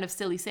feel kind of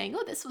silly saying,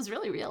 "Oh, this was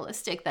really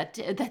realistic." That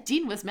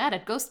Dean was mad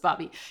at Ghost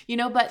Bobby,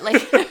 but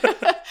like,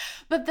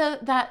 but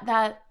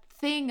that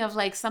thing of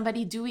like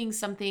somebody doing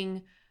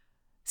something,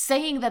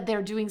 saying that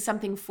they're doing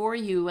something for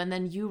you, and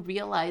then you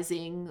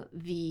realizing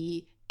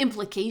the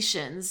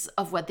implications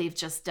of what they've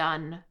just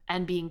done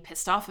and being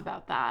pissed off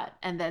about that,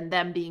 and then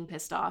them being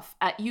pissed off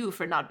at you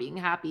for not being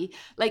happy,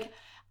 like.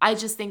 I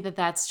just think that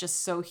that's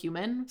just so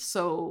human,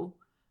 so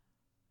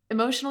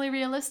emotionally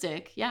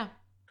realistic. Yeah.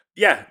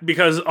 Yeah,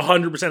 because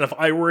 100%, if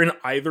I were in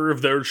either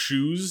of their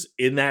shoes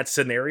in that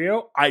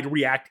scenario, I'd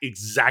react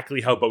exactly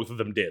how both of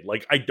them did.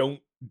 Like, I don't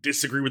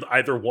disagree with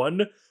either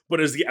one,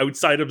 but as the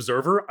outside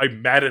observer,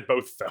 I'm mad at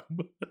both of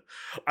them.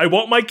 I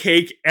want my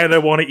cake, and I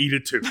want to eat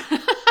it too.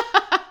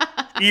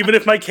 Even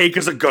if my cake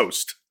is a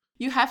ghost.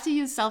 You have to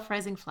use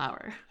self-rising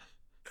flour.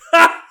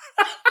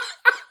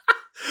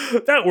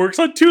 That works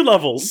on 2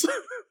 levels.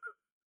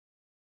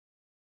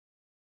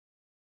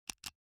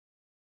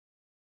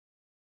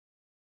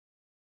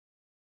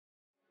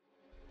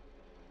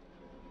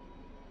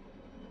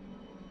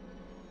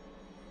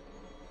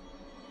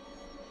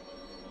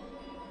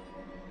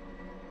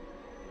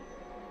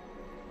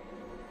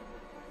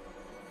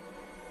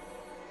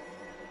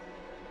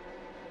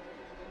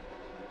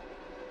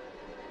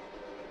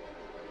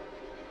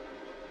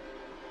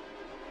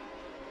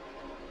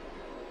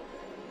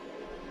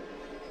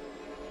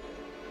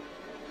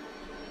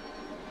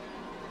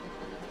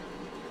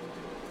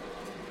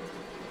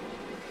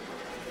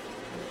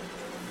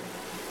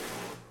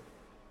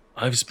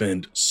 I've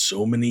spent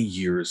so many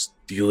years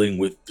dealing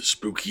with the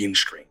spooky and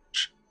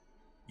strange.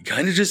 You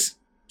kind of just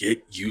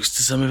get used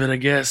to some of it, I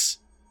guess.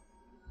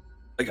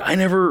 Like, I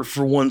never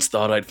for once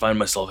thought I'd find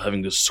myself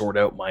having to sort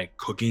out my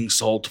cooking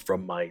salt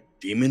from my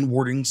demon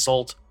warding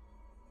salt,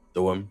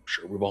 though I'm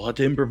sure we've all had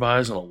to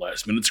improvise on a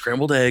last minute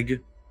scrambled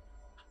egg.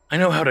 I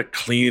know how to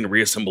clean and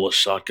reassemble a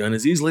shotgun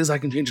as easily as I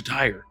can change a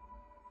tire.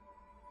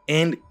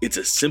 And it's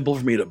as simple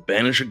for me to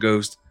banish a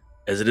ghost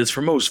as it is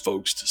for most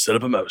folks to set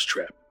up a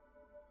mousetrap.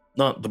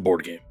 Not the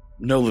board game.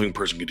 No living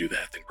person can do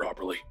that thing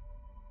properly.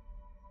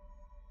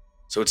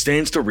 So it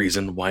stands to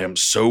reason why I'm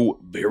so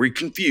very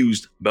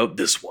confused about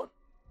this one.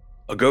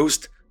 A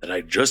ghost that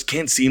I just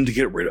can't seem to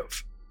get rid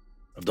of.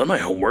 I've done my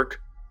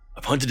homework.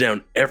 I've hunted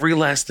down every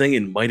last thing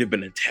it might have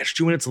been attached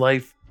to in its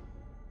life.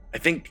 I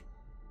think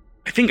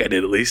I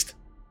did at least.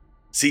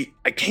 See,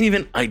 I can't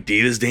even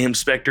ID this damn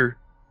specter.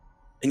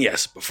 And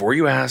yes, before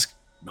you ask,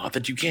 not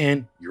that you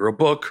can, you're a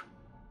book.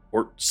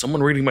 Or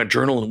someone reading my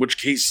journal, in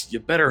which case you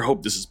better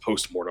hope this is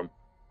post-mortem.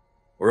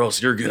 Or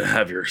else you're gonna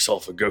have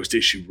yourself a ghost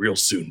issue real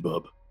soon,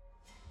 bub.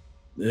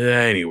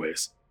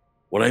 Anyways,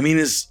 what I mean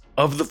is,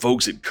 of the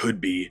folks it could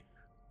be,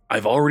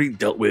 I've already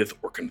dealt with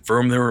or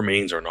confirmed their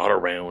remains are not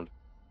around.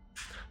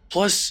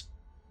 Plus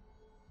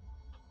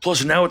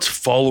now it's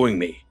following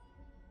me.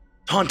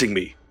 Taunting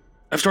me.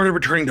 I've started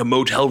returning to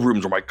motel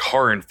rooms or my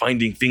car and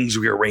finding things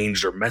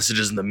rearranged or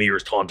messages in the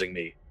mirrors taunting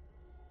me.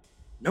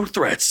 No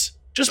threats,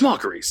 just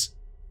mockeries.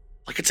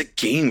 Like it's a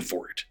game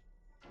for it.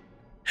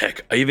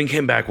 Heck, I even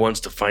came back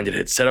once to find it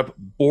had set up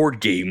board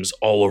games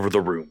all over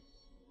the room.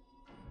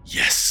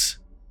 Yes,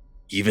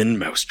 even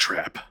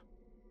Mousetrap.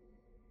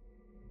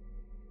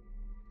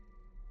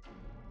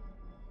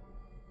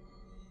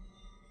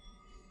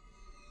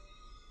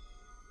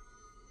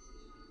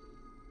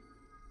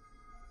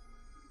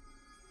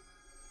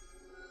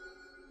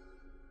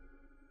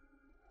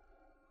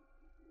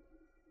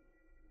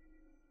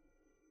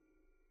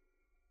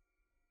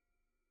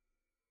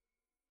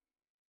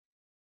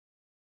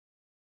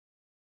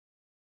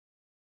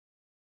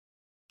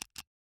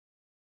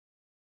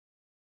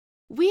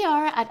 We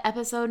are at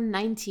episode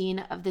 19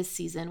 of this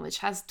season, which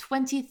has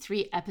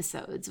 23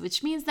 episodes,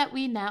 which means that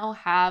we now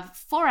have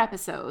 4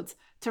 episodes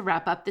to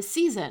wrap up the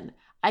season.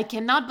 I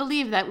cannot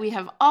believe that we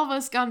have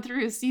almost gone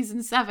through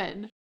season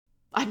 7.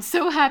 I'm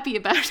so happy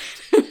about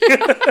it.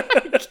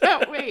 I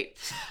can't wait.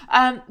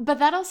 But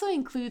that also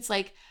includes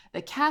like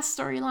the Cass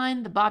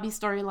storyline, the Bobby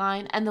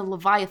storyline, and the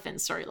Leviathan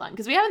storyline,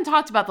 because we haven't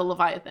talked about the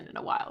Leviathan in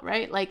a while,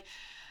 right?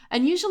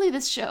 And usually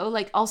this show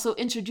like also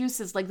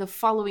introduces like the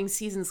following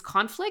season's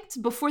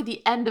conflict before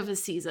the end of a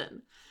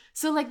season.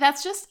 So like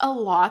that's just a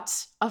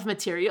lot of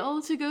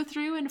material to go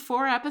through in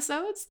 4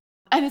 episodes.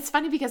 And it's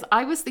funny because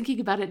I was thinking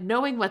about it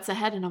knowing what's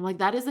ahead and I'm like,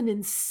 that is an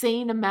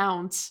insane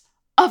amount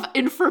of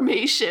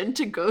information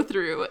to go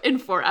through in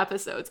 4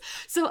 episodes.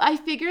 So I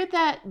figured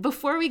that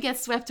before we get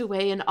swept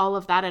away in all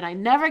of that and I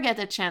never get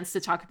the chance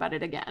to talk about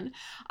it again,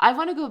 I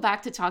want to go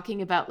back to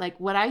talking about like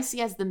what I see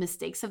as the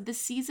mistakes of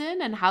this season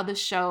and how the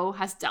show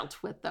has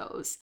dealt with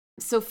those.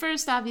 So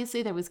first,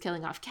 obviously, there was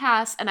killing off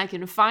Cass, and I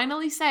can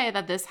finally say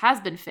that this has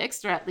been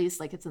fixed, or at least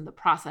like it's in the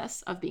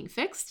process of being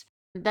fixed.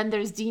 Then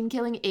there's Dean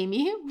killing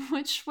Amy,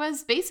 which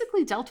was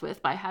basically dealt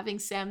with by having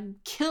Sam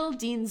kill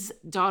Dean's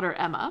daughter,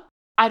 Emma.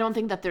 I don't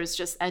think that there's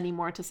just any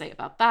more to say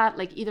about that.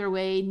 Like either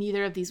way,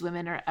 neither of these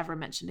women are ever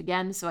mentioned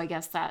again. So I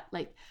guess that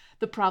like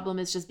the problem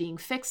is just being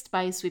fixed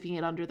by sweeping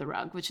it under the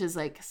rug, which is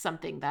like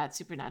something that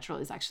Supernatural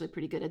is actually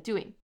pretty good at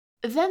doing.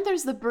 Then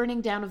there's the burning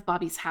down of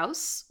Bobby's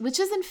house, which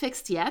isn't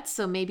fixed yet.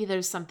 So maybe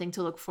there's something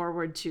to look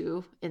forward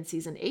to in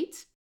season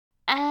 8.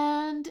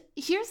 And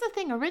here's the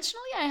thing.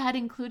 Originally, I had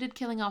included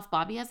killing off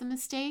Bobby as a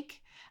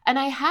mistake. And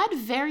I had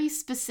very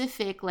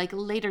specific like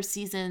later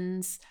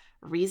seasons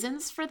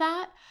reasons for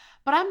that.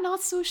 But I'm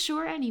not so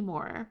sure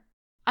anymore.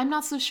 And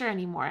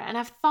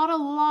I've thought a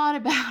lot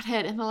about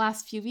it in the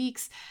last few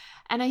weeks.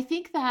 And I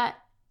think that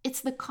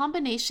it's the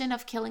combination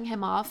of killing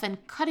him off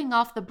and cutting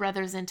off the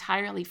brothers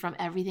entirely from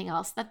everything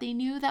else that they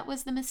knew that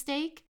was the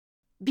mistake.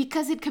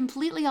 Because it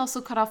completely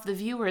also cut off the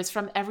viewers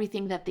from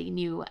everything that they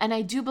knew. And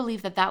I do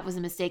believe that that was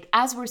a mistake,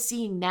 as we're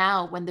seeing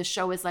now when the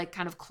show is like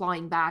kind of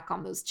clawing back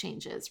on those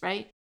changes,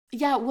 right?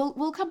 Yeah,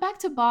 we'll come back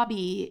to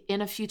Bobby in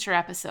a future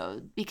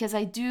episode because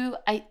I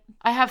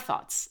have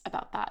thoughts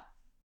about that.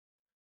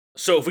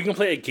 So if we can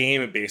play a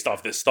game based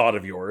off this thought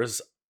of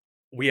yours,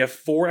 we have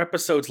 4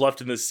 episodes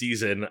left in this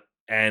season,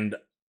 and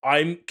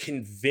I'm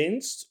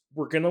convinced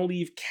we're going to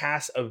leave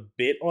Cass a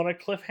bit on a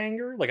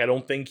cliffhanger. Like, I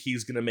don't think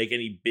he's going to make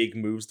any big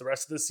moves the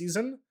rest of the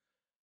season.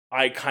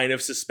 I kind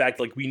of suspect,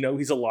 like, we know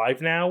he's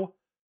alive now.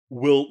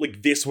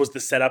 This was the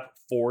setup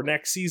for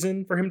next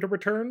season for him to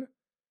return.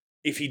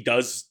 If he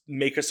does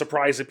make a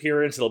surprise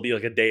appearance, it'll be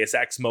like a Deus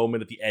Ex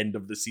moment at the end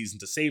of the season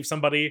to save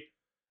somebody,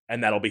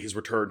 and that'll be his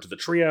return to the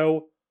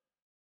trio.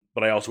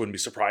 But I also wouldn't be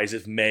surprised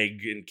if Meg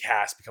and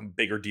Cass become a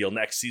bigger deal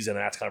next season,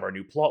 and that's kind of our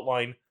new plot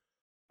line.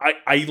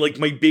 I like,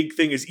 my big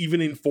thing is,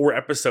 even in 4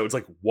 episodes,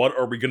 like, what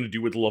are we going to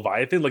do with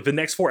Leviathan? Like, the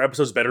next 4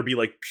 episodes better be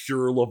like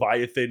pure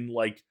Leviathan,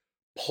 like,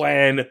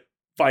 plan,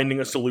 finding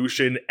a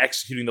solution,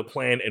 executing the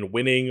plan, and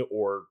winning,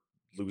 or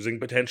losing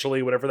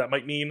potentially, whatever that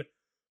might mean.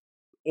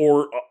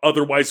 or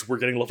otherwise we're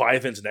getting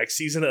Leviathans next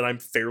season, and I'm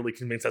fairly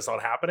convinced that's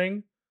not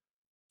happening.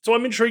 So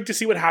I'm intrigued to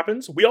see what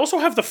happens. We also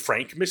have the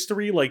Frank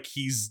mystery, like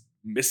he's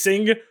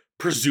missing,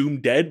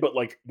 presumed dead, but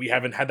like we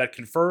haven't had that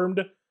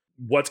confirmed.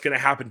 What's going to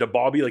happen to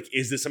Bobby? Like,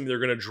 is this something they're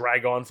going to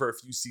drag on for a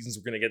few seasons?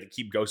 We're going to get to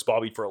keep Ghost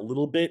Bobby for a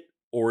little bit,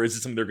 or is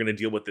it something they're going to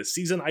deal with this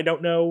season? I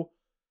don't know.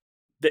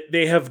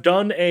 They have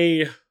done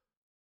a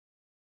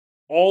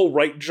all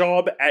right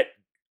job at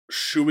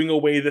shooing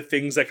away the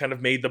things that kind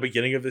of made the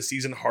beginning of the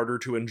season harder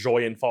to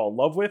enjoy and fall in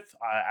love with,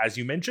 as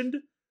you mentioned.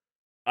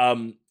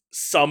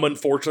 Some,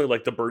 unfortunately,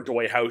 like the burnt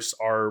away house,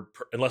 are,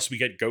 unless we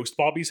get Ghost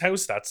Bobby's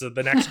house, that's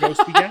the next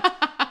ghost we get.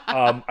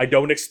 I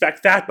don't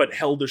expect that, but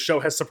hell, the show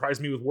has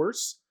surprised me with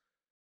worse.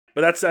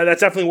 But that's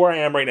definitely where I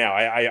am right now.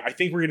 I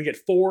think we're going to get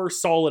 4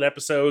 solid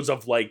episodes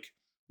of like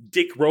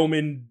Dick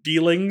Roman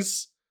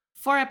dealings.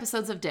 4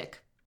 episodes of Dick.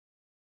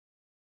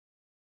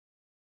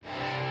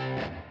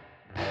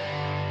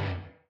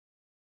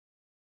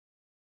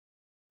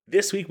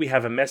 This week we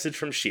have a message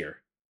from Sheer.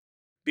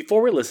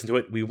 Before we listen to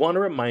it, we want to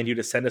remind you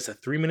to send us a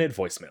 3-minute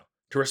voicemail.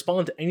 To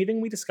respond to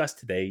anything we discussed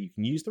today, you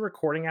can use the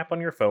recording app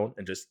on your phone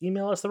and just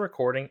email us the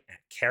recording at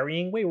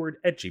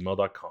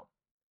carryingwayward@gmail.com.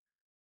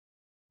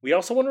 We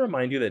also want to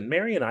remind you that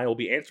Mary and I will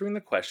be answering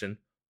the question,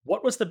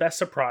 what was the best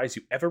surprise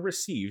you ever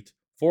received,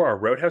 for our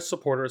Roadhouse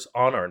supporters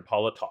on our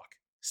Impala Talk.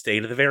 Stay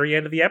to the very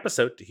end of the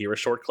episode to hear a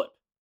short clip.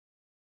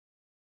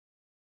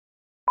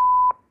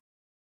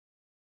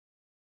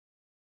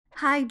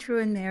 Hi, Drew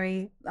and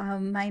Mary.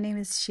 My name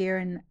is Sheer,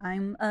 and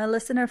I'm a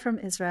listener from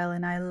Israel,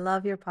 and I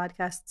love your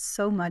podcast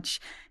so much.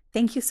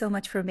 Thank you so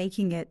much for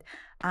making it.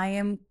 I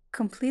am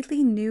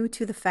completely new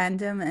to the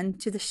fandom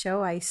and to the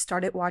show. I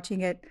started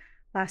watching it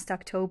last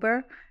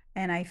October,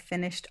 and I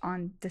finished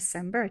on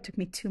December. It took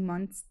me 2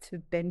 months to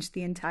binge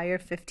the entire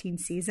 15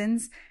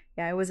 seasons.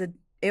 Yeah,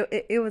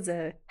 it was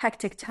a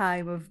hectic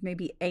time of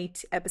maybe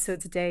 8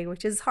 episodes a day,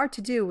 which is hard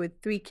to do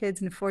with 3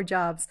 kids and 4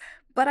 jobs.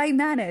 But I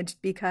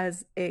managed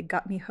because it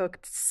got me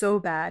hooked so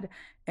bad,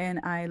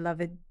 and I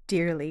love it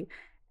dearly.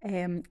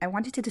 I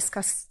wanted to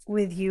discuss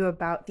with you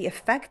about the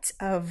effect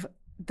of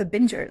the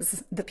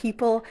bingers, the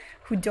people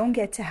who don't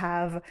get to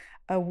have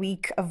a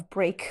week of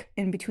break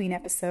in between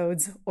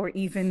episodes, or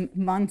even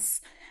months,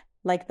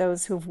 like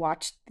those who've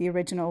watched the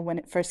original when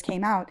it first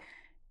came out.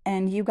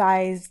 And you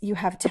guys, you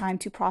have time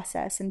to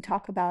process and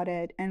talk about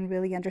it and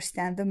really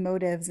understand the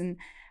motives. And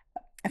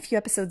a few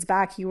episodes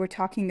back, you were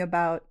talking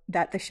about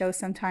that the show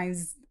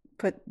sometimes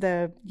put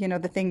the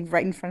thing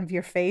right in front of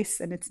your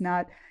face, and it's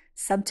not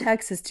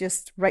subtext, it's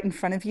just right in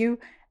front of you.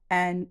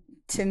 And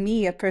to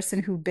me, a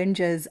person who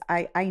binges,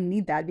 I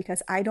need that,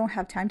 because I don't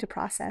have time to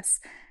process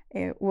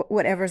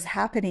whatever's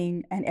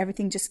happening, and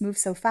everything just moves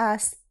so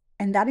fast.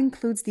 And that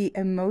includes the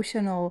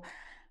emotional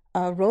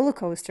roller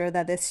coaster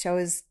that this show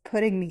is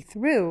putting me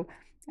through.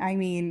 I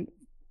mean,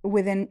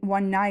 within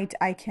one night,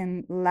 I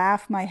can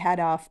laugh my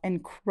head off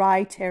and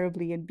cry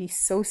terribly and be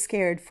so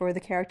scared for the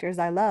characters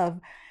I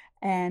love.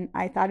 And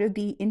I thought it would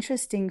be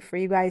interesting for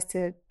you guys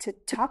to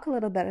talk a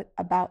little bit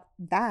about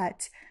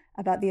that,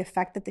 about the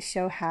effect that the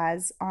show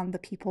has on the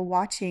people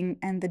watching,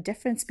 and the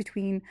difference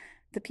between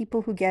the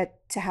people who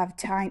get to have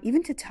time,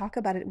 even to talk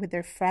about it with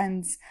their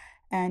friends,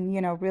 and,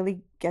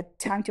 really get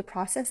time to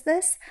process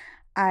this.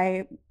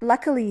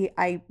 Luckily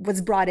I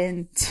was brought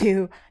in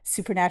to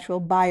Supernatural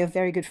by a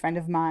very good friend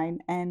of mine,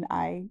 and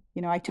I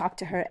talk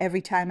to her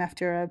every time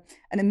after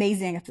an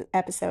amazing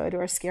episode,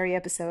 or a scary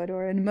episode,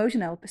 or an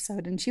emotional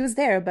episode, and she was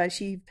there, but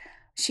she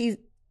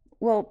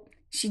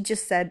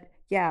just said,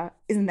 yeah,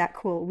 isn't that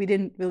cool? We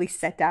didn't really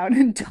sit down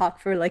and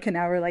talk for like an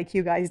hour like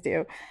you guys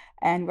do.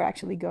 And we're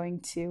actually going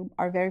to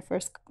our very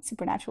first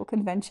Supernatural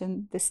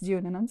convention this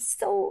June, and I'm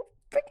so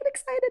freaking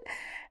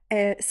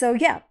excited. So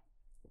yeah,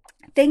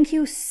 thank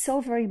you so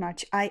very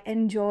much. I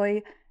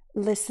enjoy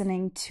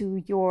listening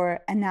to your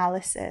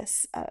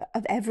analysis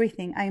of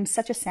everything. I am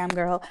such a Sam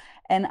girl,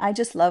 and I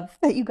just love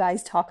that you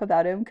guys talk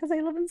about him, because I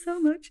love him so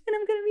much, and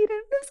I'm going to meet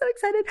him. I'm so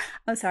excited.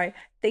 I'm sorry.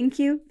 Thank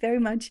you very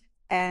much,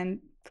 and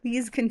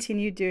please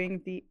continue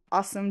doing the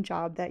awesome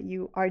job that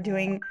you are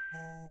doing.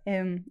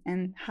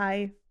 And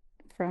hi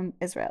from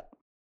Israel.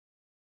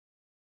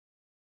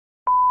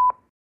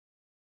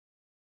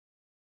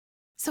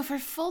 So for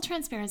full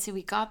transparency,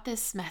 we got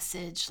this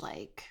message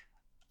like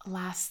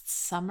last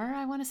summer,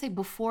 I want to say,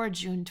 before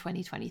June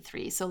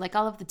 2023. So like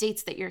all of the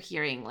dates that you're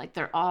hearing, like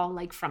they're all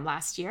like from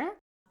last year.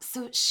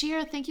 So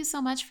Sheer, thank you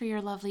so much for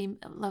your lovely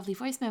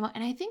voice memo.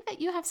 And I think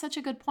that you have such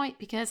a good point,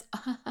 because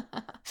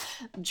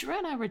Drew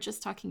and I were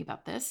just talking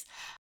about this,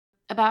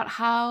 about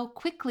how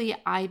quickly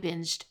I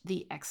binged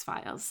the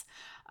X-Files.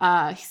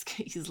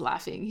 He's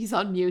laughing. He's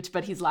on mute,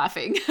 but he's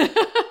laughing.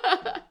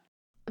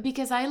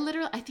 Because I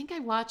think I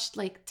watched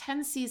like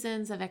 10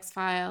 seasons of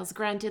X-Files.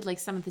 Granted, like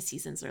some of the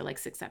seasons are like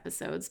 6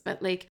 episodes,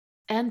 but like,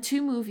 and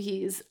 2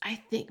 movies, I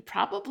think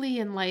probably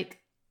in like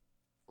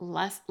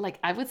less, like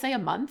I would say a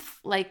month.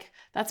 Like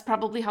that's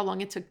probably how long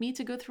it took me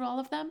to go through all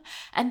of them.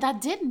 And that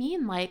did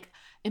mean like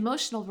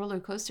emotional roller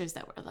coasters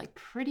that were like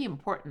pretty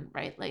important,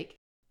 right? Like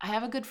I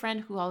have a good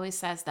friend who always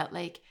says that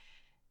like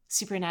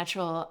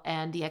Supernatural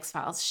and the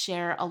X-Files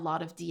share a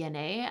lot of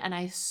DNA, and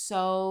I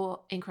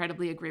so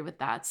incredibly agree with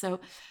that. So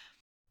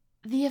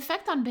the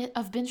effect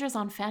of bingers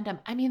on fandom,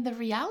 I mean, the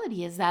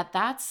reality is that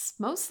that's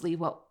mostly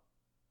what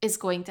is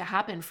going to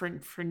happen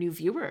for new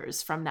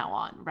viewers from now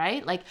on,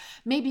 right? Like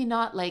maybe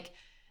not like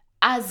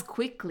as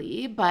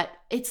quickly, but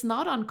it's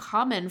not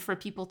uncommon for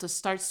people to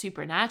start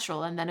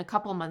Supernatural and then a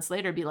couple months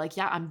later be like,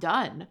 yeah, I'm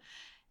done.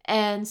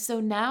 And so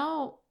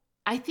now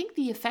I think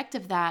the effect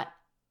of that,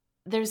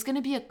 there's going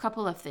to be a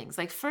couple of things.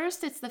 Like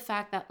first, it's the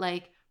fact that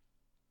like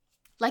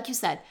you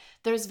said,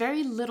 there's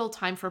very little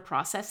time for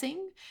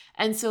processing.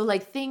 And so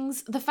like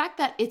things, the fact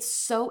that it's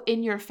so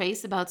in your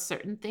face about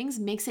certain things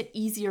makes it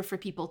easier for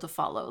people to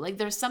follow. Like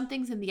there's some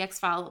things in the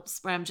X-Files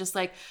where I'm just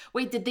like,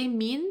 wait, did they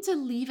mean to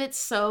leave it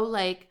so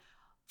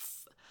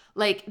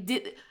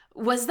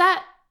was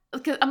that,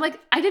 'cause I'm like,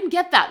 I didn't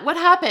get that. What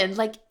happened?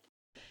 Like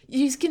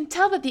you can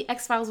tell that the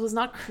X-Files was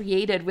not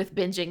created with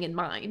binging in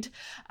mind.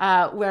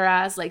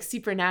 Whereas like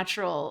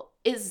Supernatural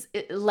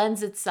it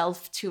lends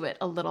itself to it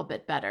a little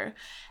bit better.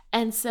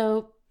 And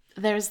so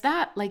there's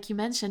that, like you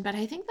mentioned, but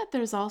I think that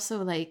there's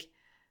also like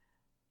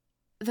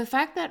the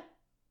fact that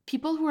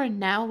people who are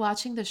now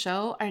watching the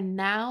show are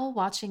now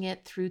watching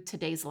it through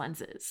today's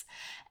lenses.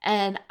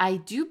 And I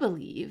do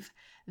believe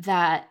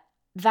that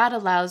that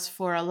allows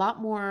for a lot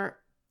more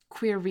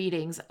queer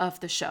readings of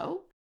the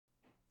show.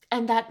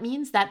 And that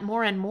means that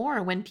more and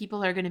more when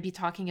people are going to be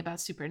talking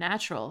about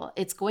Supernatural,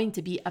 it's going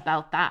to be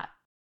about that.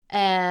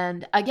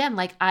 And again,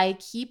 like I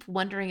keep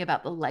wondering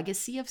about the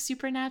legacy of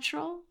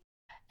Supernatural.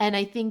 And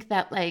I think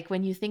that like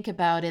when you think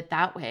about it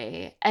that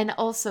way, and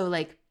also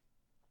like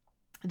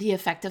the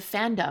effect of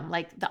fandom,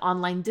 like the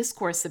online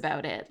discourse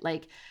about it,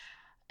 like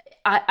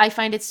I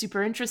find it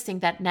super interesting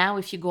that now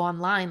if you go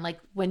online, like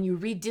when you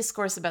read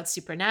discourse about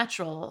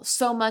Supernatural,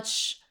 so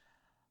much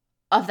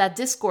of that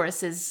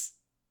discourse is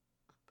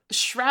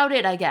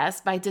shrouded, I guess,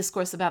 by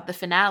discourse about the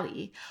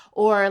finale,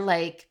 or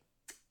like,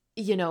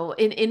 you know,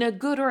 in a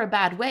good or a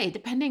bad way,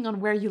 depending on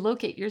where you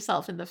locate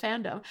yourself in the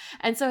fandom.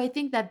 And so I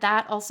think that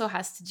that also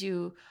has to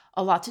do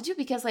a lot to do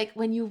because like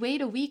when you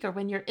wait a week or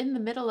when you're in the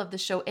middle of the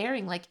show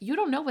airing, like you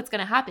don't know what's going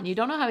to happen. You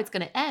don't know how it's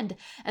going to end.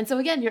 And so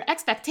again, your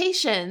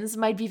expectations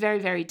might be very,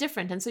 very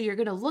different. And so you're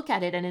going to look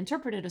at it and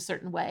interpret it a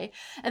certain way.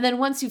 And then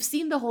once you've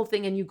seen the whole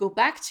thing and you go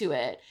back to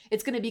it,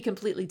 it's going to be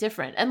completely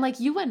different. And like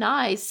you and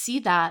I see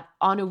that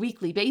on a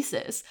weekly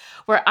basis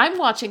where I'm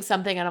watching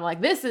something and I'm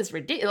like, this is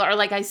ridiculous. Or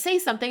like I say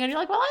something and you're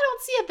like, well, I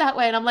don't see it that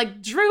way. And I'm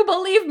like, Drew,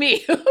 believe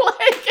me,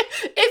 like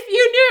if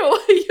you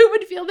knew, you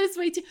would feel this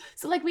way too.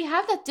 So like we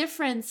have that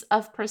difference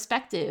of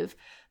perspective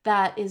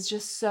that is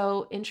just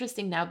so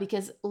interesting now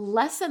because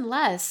less and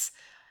less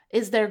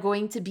is there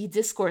going to be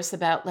discourse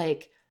about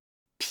like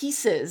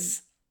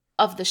pieces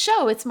of the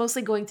show. It's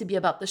mostly going to be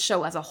about the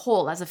show as a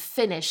whole, as a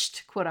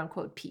finished quote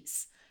unquote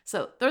piece.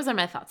 So those are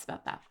my thoughts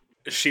about that.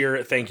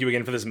 Sheer, thank you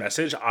again for this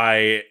message.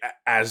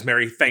 As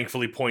Mary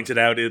thankfully pointed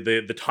out,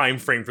 the time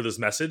frame for this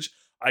message,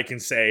 I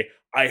can say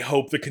I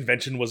hope the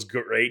convention was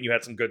great and you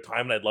had some good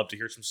time, and I'd love to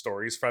hear some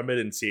stories from it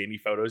and see any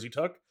photos you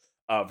took.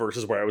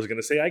 Versus where I was going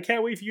to say, I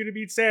can't wait for you to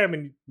meet Sam,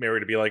 and Mary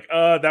to be like,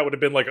 that would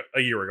have been like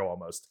a year ago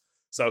almost.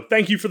 So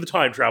thank you for the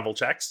time travel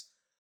checks.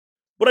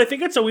 But I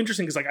think it's so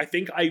interesting because like I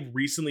think I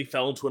recently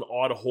fell into an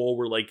odd hole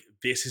where like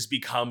this has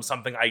become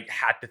something I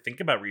had to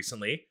think about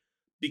recently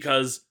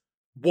because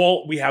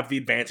while we have the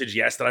advantage,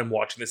 yes, that I'm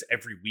watching this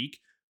every week,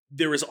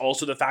 there is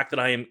also the fact that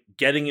I am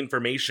getting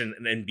information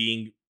and then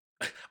being,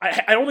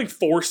 I don't think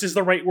forced is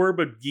the right word,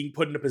 but being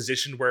put in a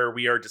position where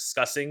we are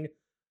discussing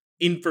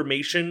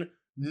information,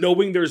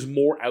 knowing there's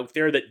more out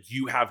there that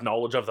you have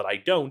knowledge of that I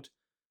don't,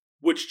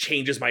 which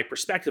changes my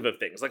perspective of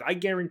things. Like I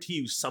guarantee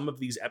you some of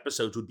these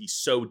episodes would be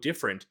so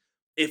different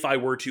if I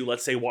were to,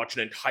 let's say, watch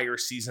an entire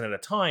season at a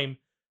time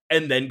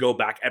and then go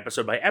back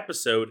episode by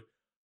episode.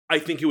 I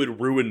think it would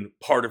ruin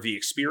part of the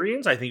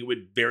experience. I think it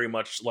would very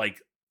much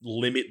like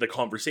limit the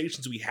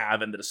conversations we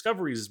have and the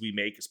discoveries we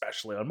make,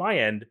 especially on my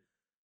end.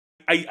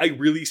 I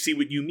really see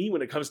what you mean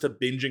when it comes to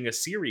binging a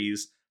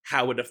series,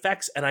 how it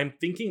affects. And I'm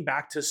thinking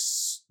back to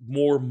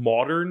more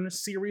modern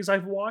series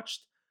I've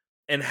watched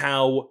and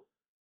how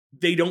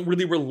they don't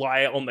really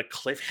rely on the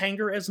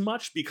cliffhanger as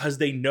much because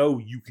they know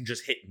you can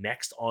just hit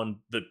next on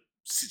the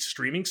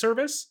streaming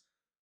service.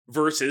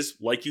 Versus,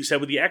 like you said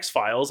with the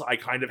X-Files, I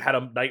kind of had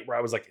a night where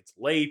I was like, it's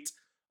late.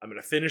 I'm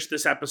going to finish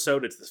this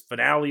episode. It's the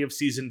finale of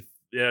season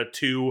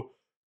 2.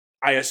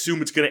 I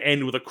assume it's going to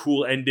end with a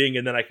cool ending,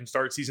 and then I can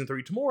start season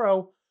 3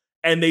 tomorrow.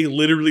 And they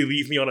literally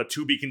leave me on a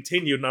to be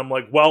continued, and I'm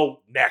like,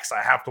 well, next,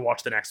 I have to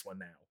watch the next one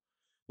now.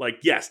 Like,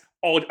 yes,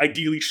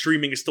 ideally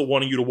streaming is still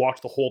wanting you to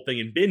watch the whole thing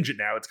and binge it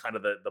now. It's kind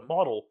of the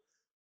model.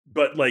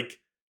 But, like,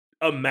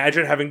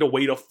 imagine having to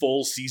wait a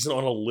full season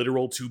on a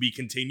literal to be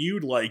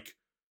continued. Like,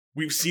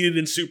 we've seen it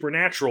in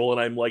Supernatural,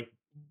 and I'm, like,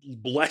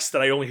 blessed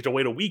that I only have to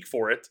wait a week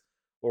for it.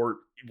 Or,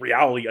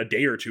 reality, a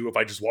day or two if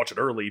I just watch it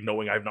early,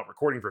 knowing I'm not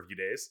recording for a few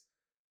days.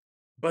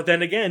 But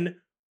then again,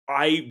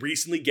 I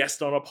recently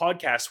guested on a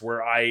podcast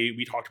where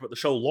we talked about the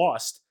show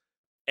Lost,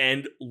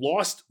 And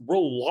Lost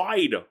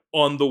relied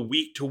on the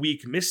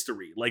week-to-week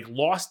mystery. Like,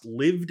 Lost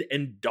lived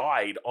and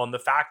died on the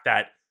fact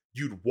that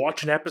you'd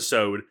watch an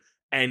episode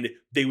and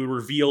they would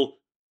reveal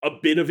a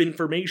bit of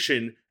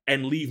information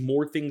and leave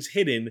more things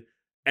hidden.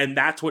 And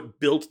that's what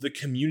built the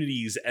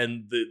communities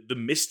and the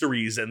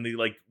mysteries and the,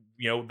 like,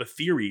 you know, the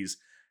theories.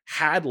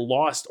 Had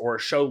Lost or a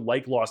show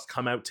like Lost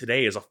come out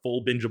today as a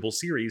full bingeable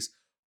series,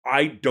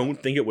 I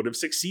don't think it would have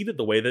succeeded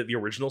the way that the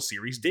original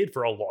series did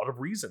for a lot of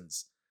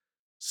reasons.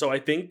 So I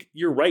think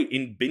you're right.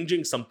 In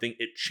binging something,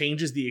 it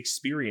changes the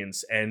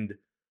experience, and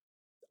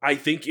I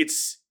think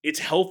it's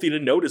healthy to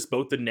notice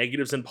both the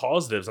negatives and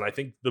positives. And I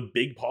think the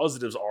big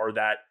positives are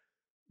that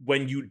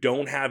when you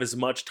don't have as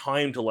much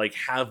time to like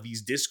have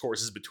these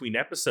discourses between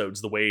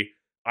episodes the way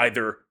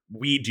either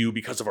we do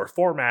because of our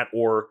format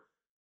or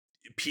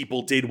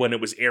people did when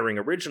it was airing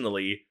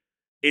originally,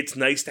 it's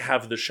nice to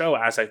have the show,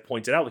 as I've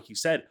pointed out, like you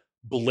said,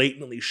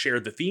 blatantly share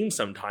the theme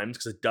sometimes,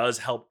 because it does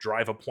help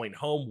drive a point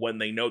home when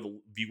they know the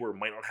viewer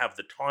might not have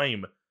the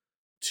time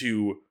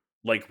to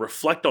like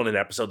reflect on an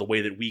episode the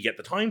way that we get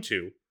the time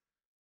to.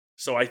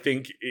 So I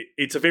think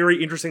it's a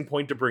very interesting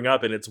point to bring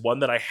up, and it's one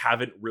that I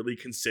haven't really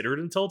considered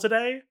until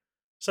today.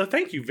 So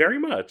thank you very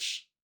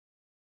much.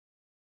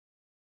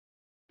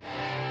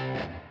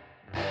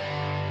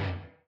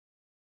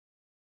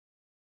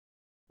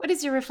 What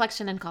is your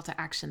reflection and call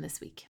to action this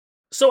week?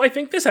 So I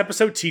think this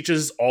episode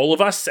teaches all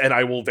of us, and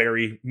I will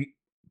very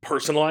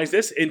personalize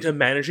this, into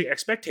managing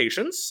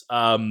expectations.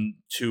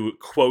 To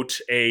quote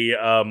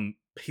a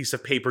piece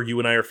of paper you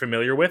and I are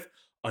familiar with,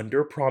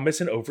 under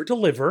promise and over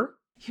deliver.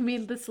 You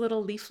mean this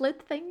little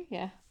leaflet thing?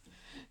 Yeah.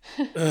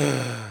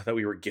 That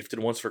we were gifted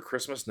once for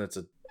Christmas, and that's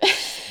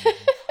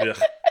a...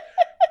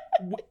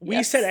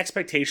 We set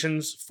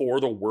expectations for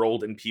the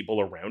world and people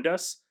around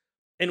us.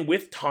 And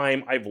with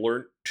time, I've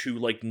learned to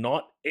like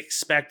not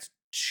expect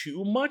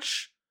too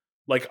much.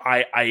 Like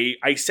I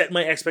set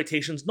my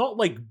expectations not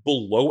like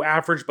below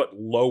average, but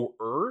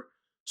lower,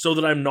 so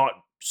that I'm not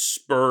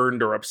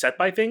spurned or upset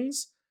by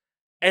things.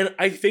 And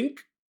I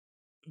think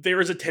there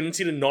is a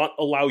tendency to not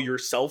allow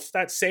yourself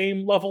that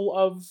same level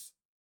of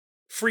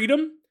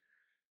freedom.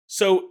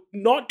 So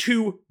not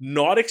to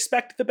not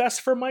expect the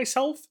best for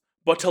myself,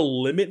 but to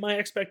limit my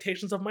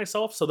expectations of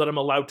myself so that I'm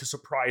allowed to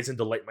surprise and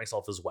delight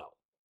myself as well.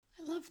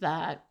 I love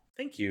that.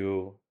 Thank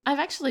you. I've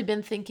actually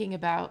been thinking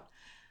about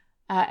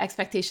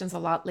expectations a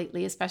lot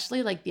lately,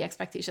 especially like the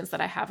expectations that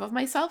I have of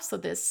myself. So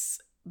this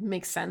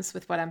makes sense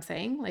with what I'm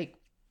saying, like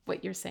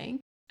what you're saying.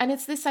 And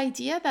it's this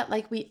idea that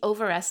like we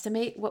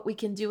overestimate what we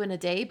can do in a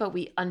day, but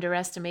we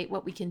underestimate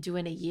what we can do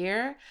in a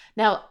year.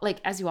 Now,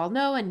 like, as you all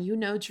know, and you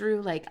know, Drew,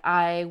 like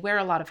I wear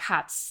a lot of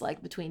hats,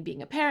 like between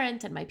being a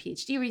parent and my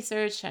PhD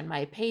research and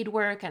my paid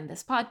work and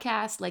this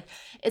podcast. Like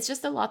it's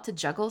just a lot to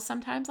juggle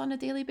sometimes on a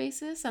daily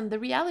basis. And the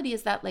reality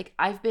is that like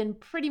I've been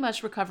pretty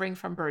much recovering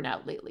from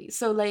burnout lately.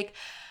 So like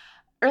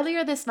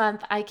earlier this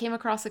month, I came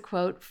across a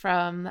quote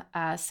from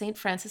St.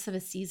 Francis of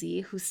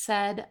Assisi, who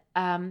said,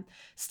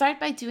 start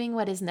by doing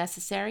what is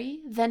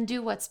necessary, then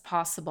do what's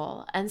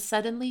possible, and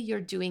suddenly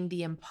you're doing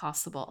the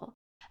impossible.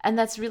 And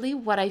that's really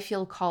what I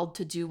feel called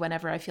to do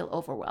whenever I feel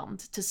overwhelmed,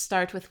 to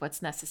start with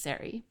what's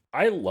necessary.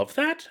 I love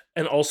that.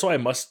 And also, I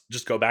must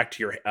just go back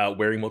to your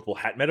wearing multiple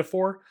hat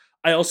metaphor.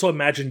 I also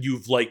imagine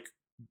you've like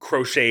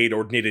crocheted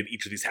or knitted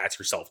each of these hats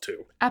yourself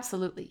too.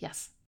 Absolutely,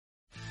 yes.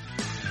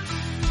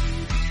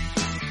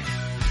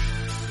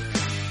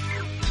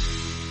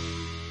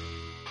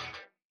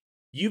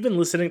 You've been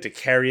listening to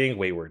Carrying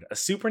Wayward, a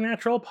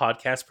supernatural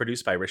podcast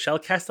produced by Rochelle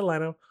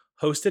Castellano,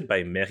 hosted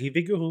by Mary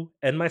Vigouroux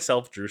and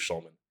myself, Drew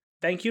Schulman.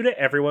 Thank you to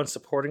everyone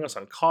supporting us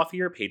on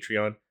Ko-fi or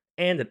Patreon,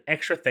 and an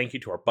extra thank you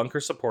to our bunker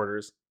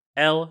supporters,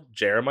 Elle,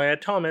 Jeremiah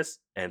Thomas,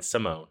 and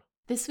Simone.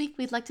 This week,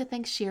 we'd like to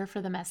thank Sheer for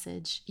the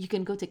message. You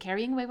can go to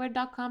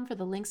carryingwayward.com for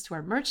the links to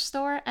our merch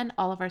store and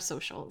all of our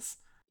socials.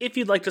 If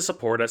you'd like to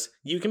support us,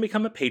 you can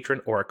become a patron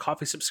or a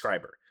Ko-fi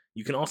subscriber.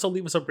 You can also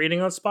leave us a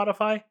rating on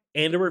Spotify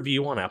and a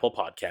review on Apple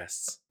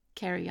Podcasts.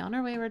 Carry on,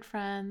 our wayward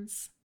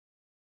friends.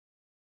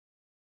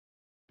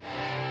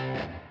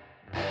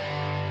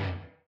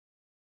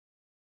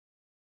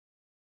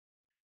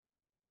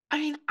 I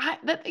mean,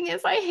 the thing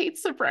is, I hate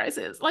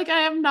surprises. Like,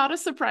 I am not a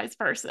surprise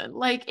person.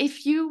 Like,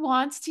 if you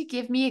want to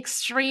give me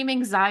extreme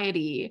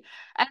anxiety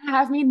and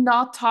have me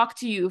not talk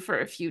to you for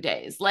a few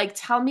days, like,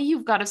 tell me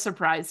you've got a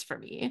surprise for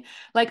me.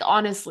 Like,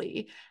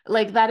 honestly,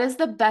 like, that is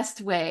the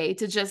best way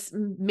to just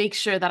make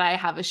sure that I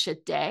have a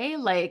shit day.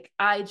 Like,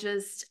 I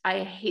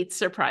hate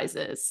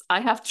surprises.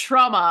 I have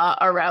trauma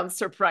around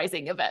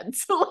surprising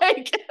events.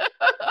 Like,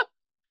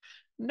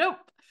 nope.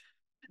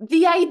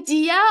 The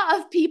idea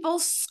of people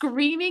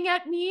screaming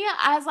at me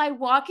as I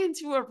walk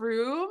into a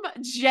room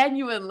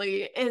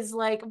genuinely is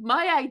like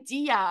my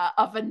idea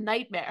of a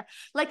nightmare.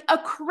 Like a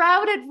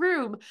crowded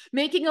room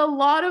making a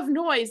lot of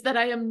noise that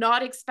I am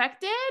not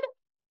expected.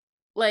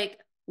 Like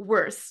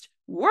worst.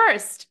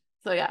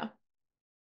 So yeah.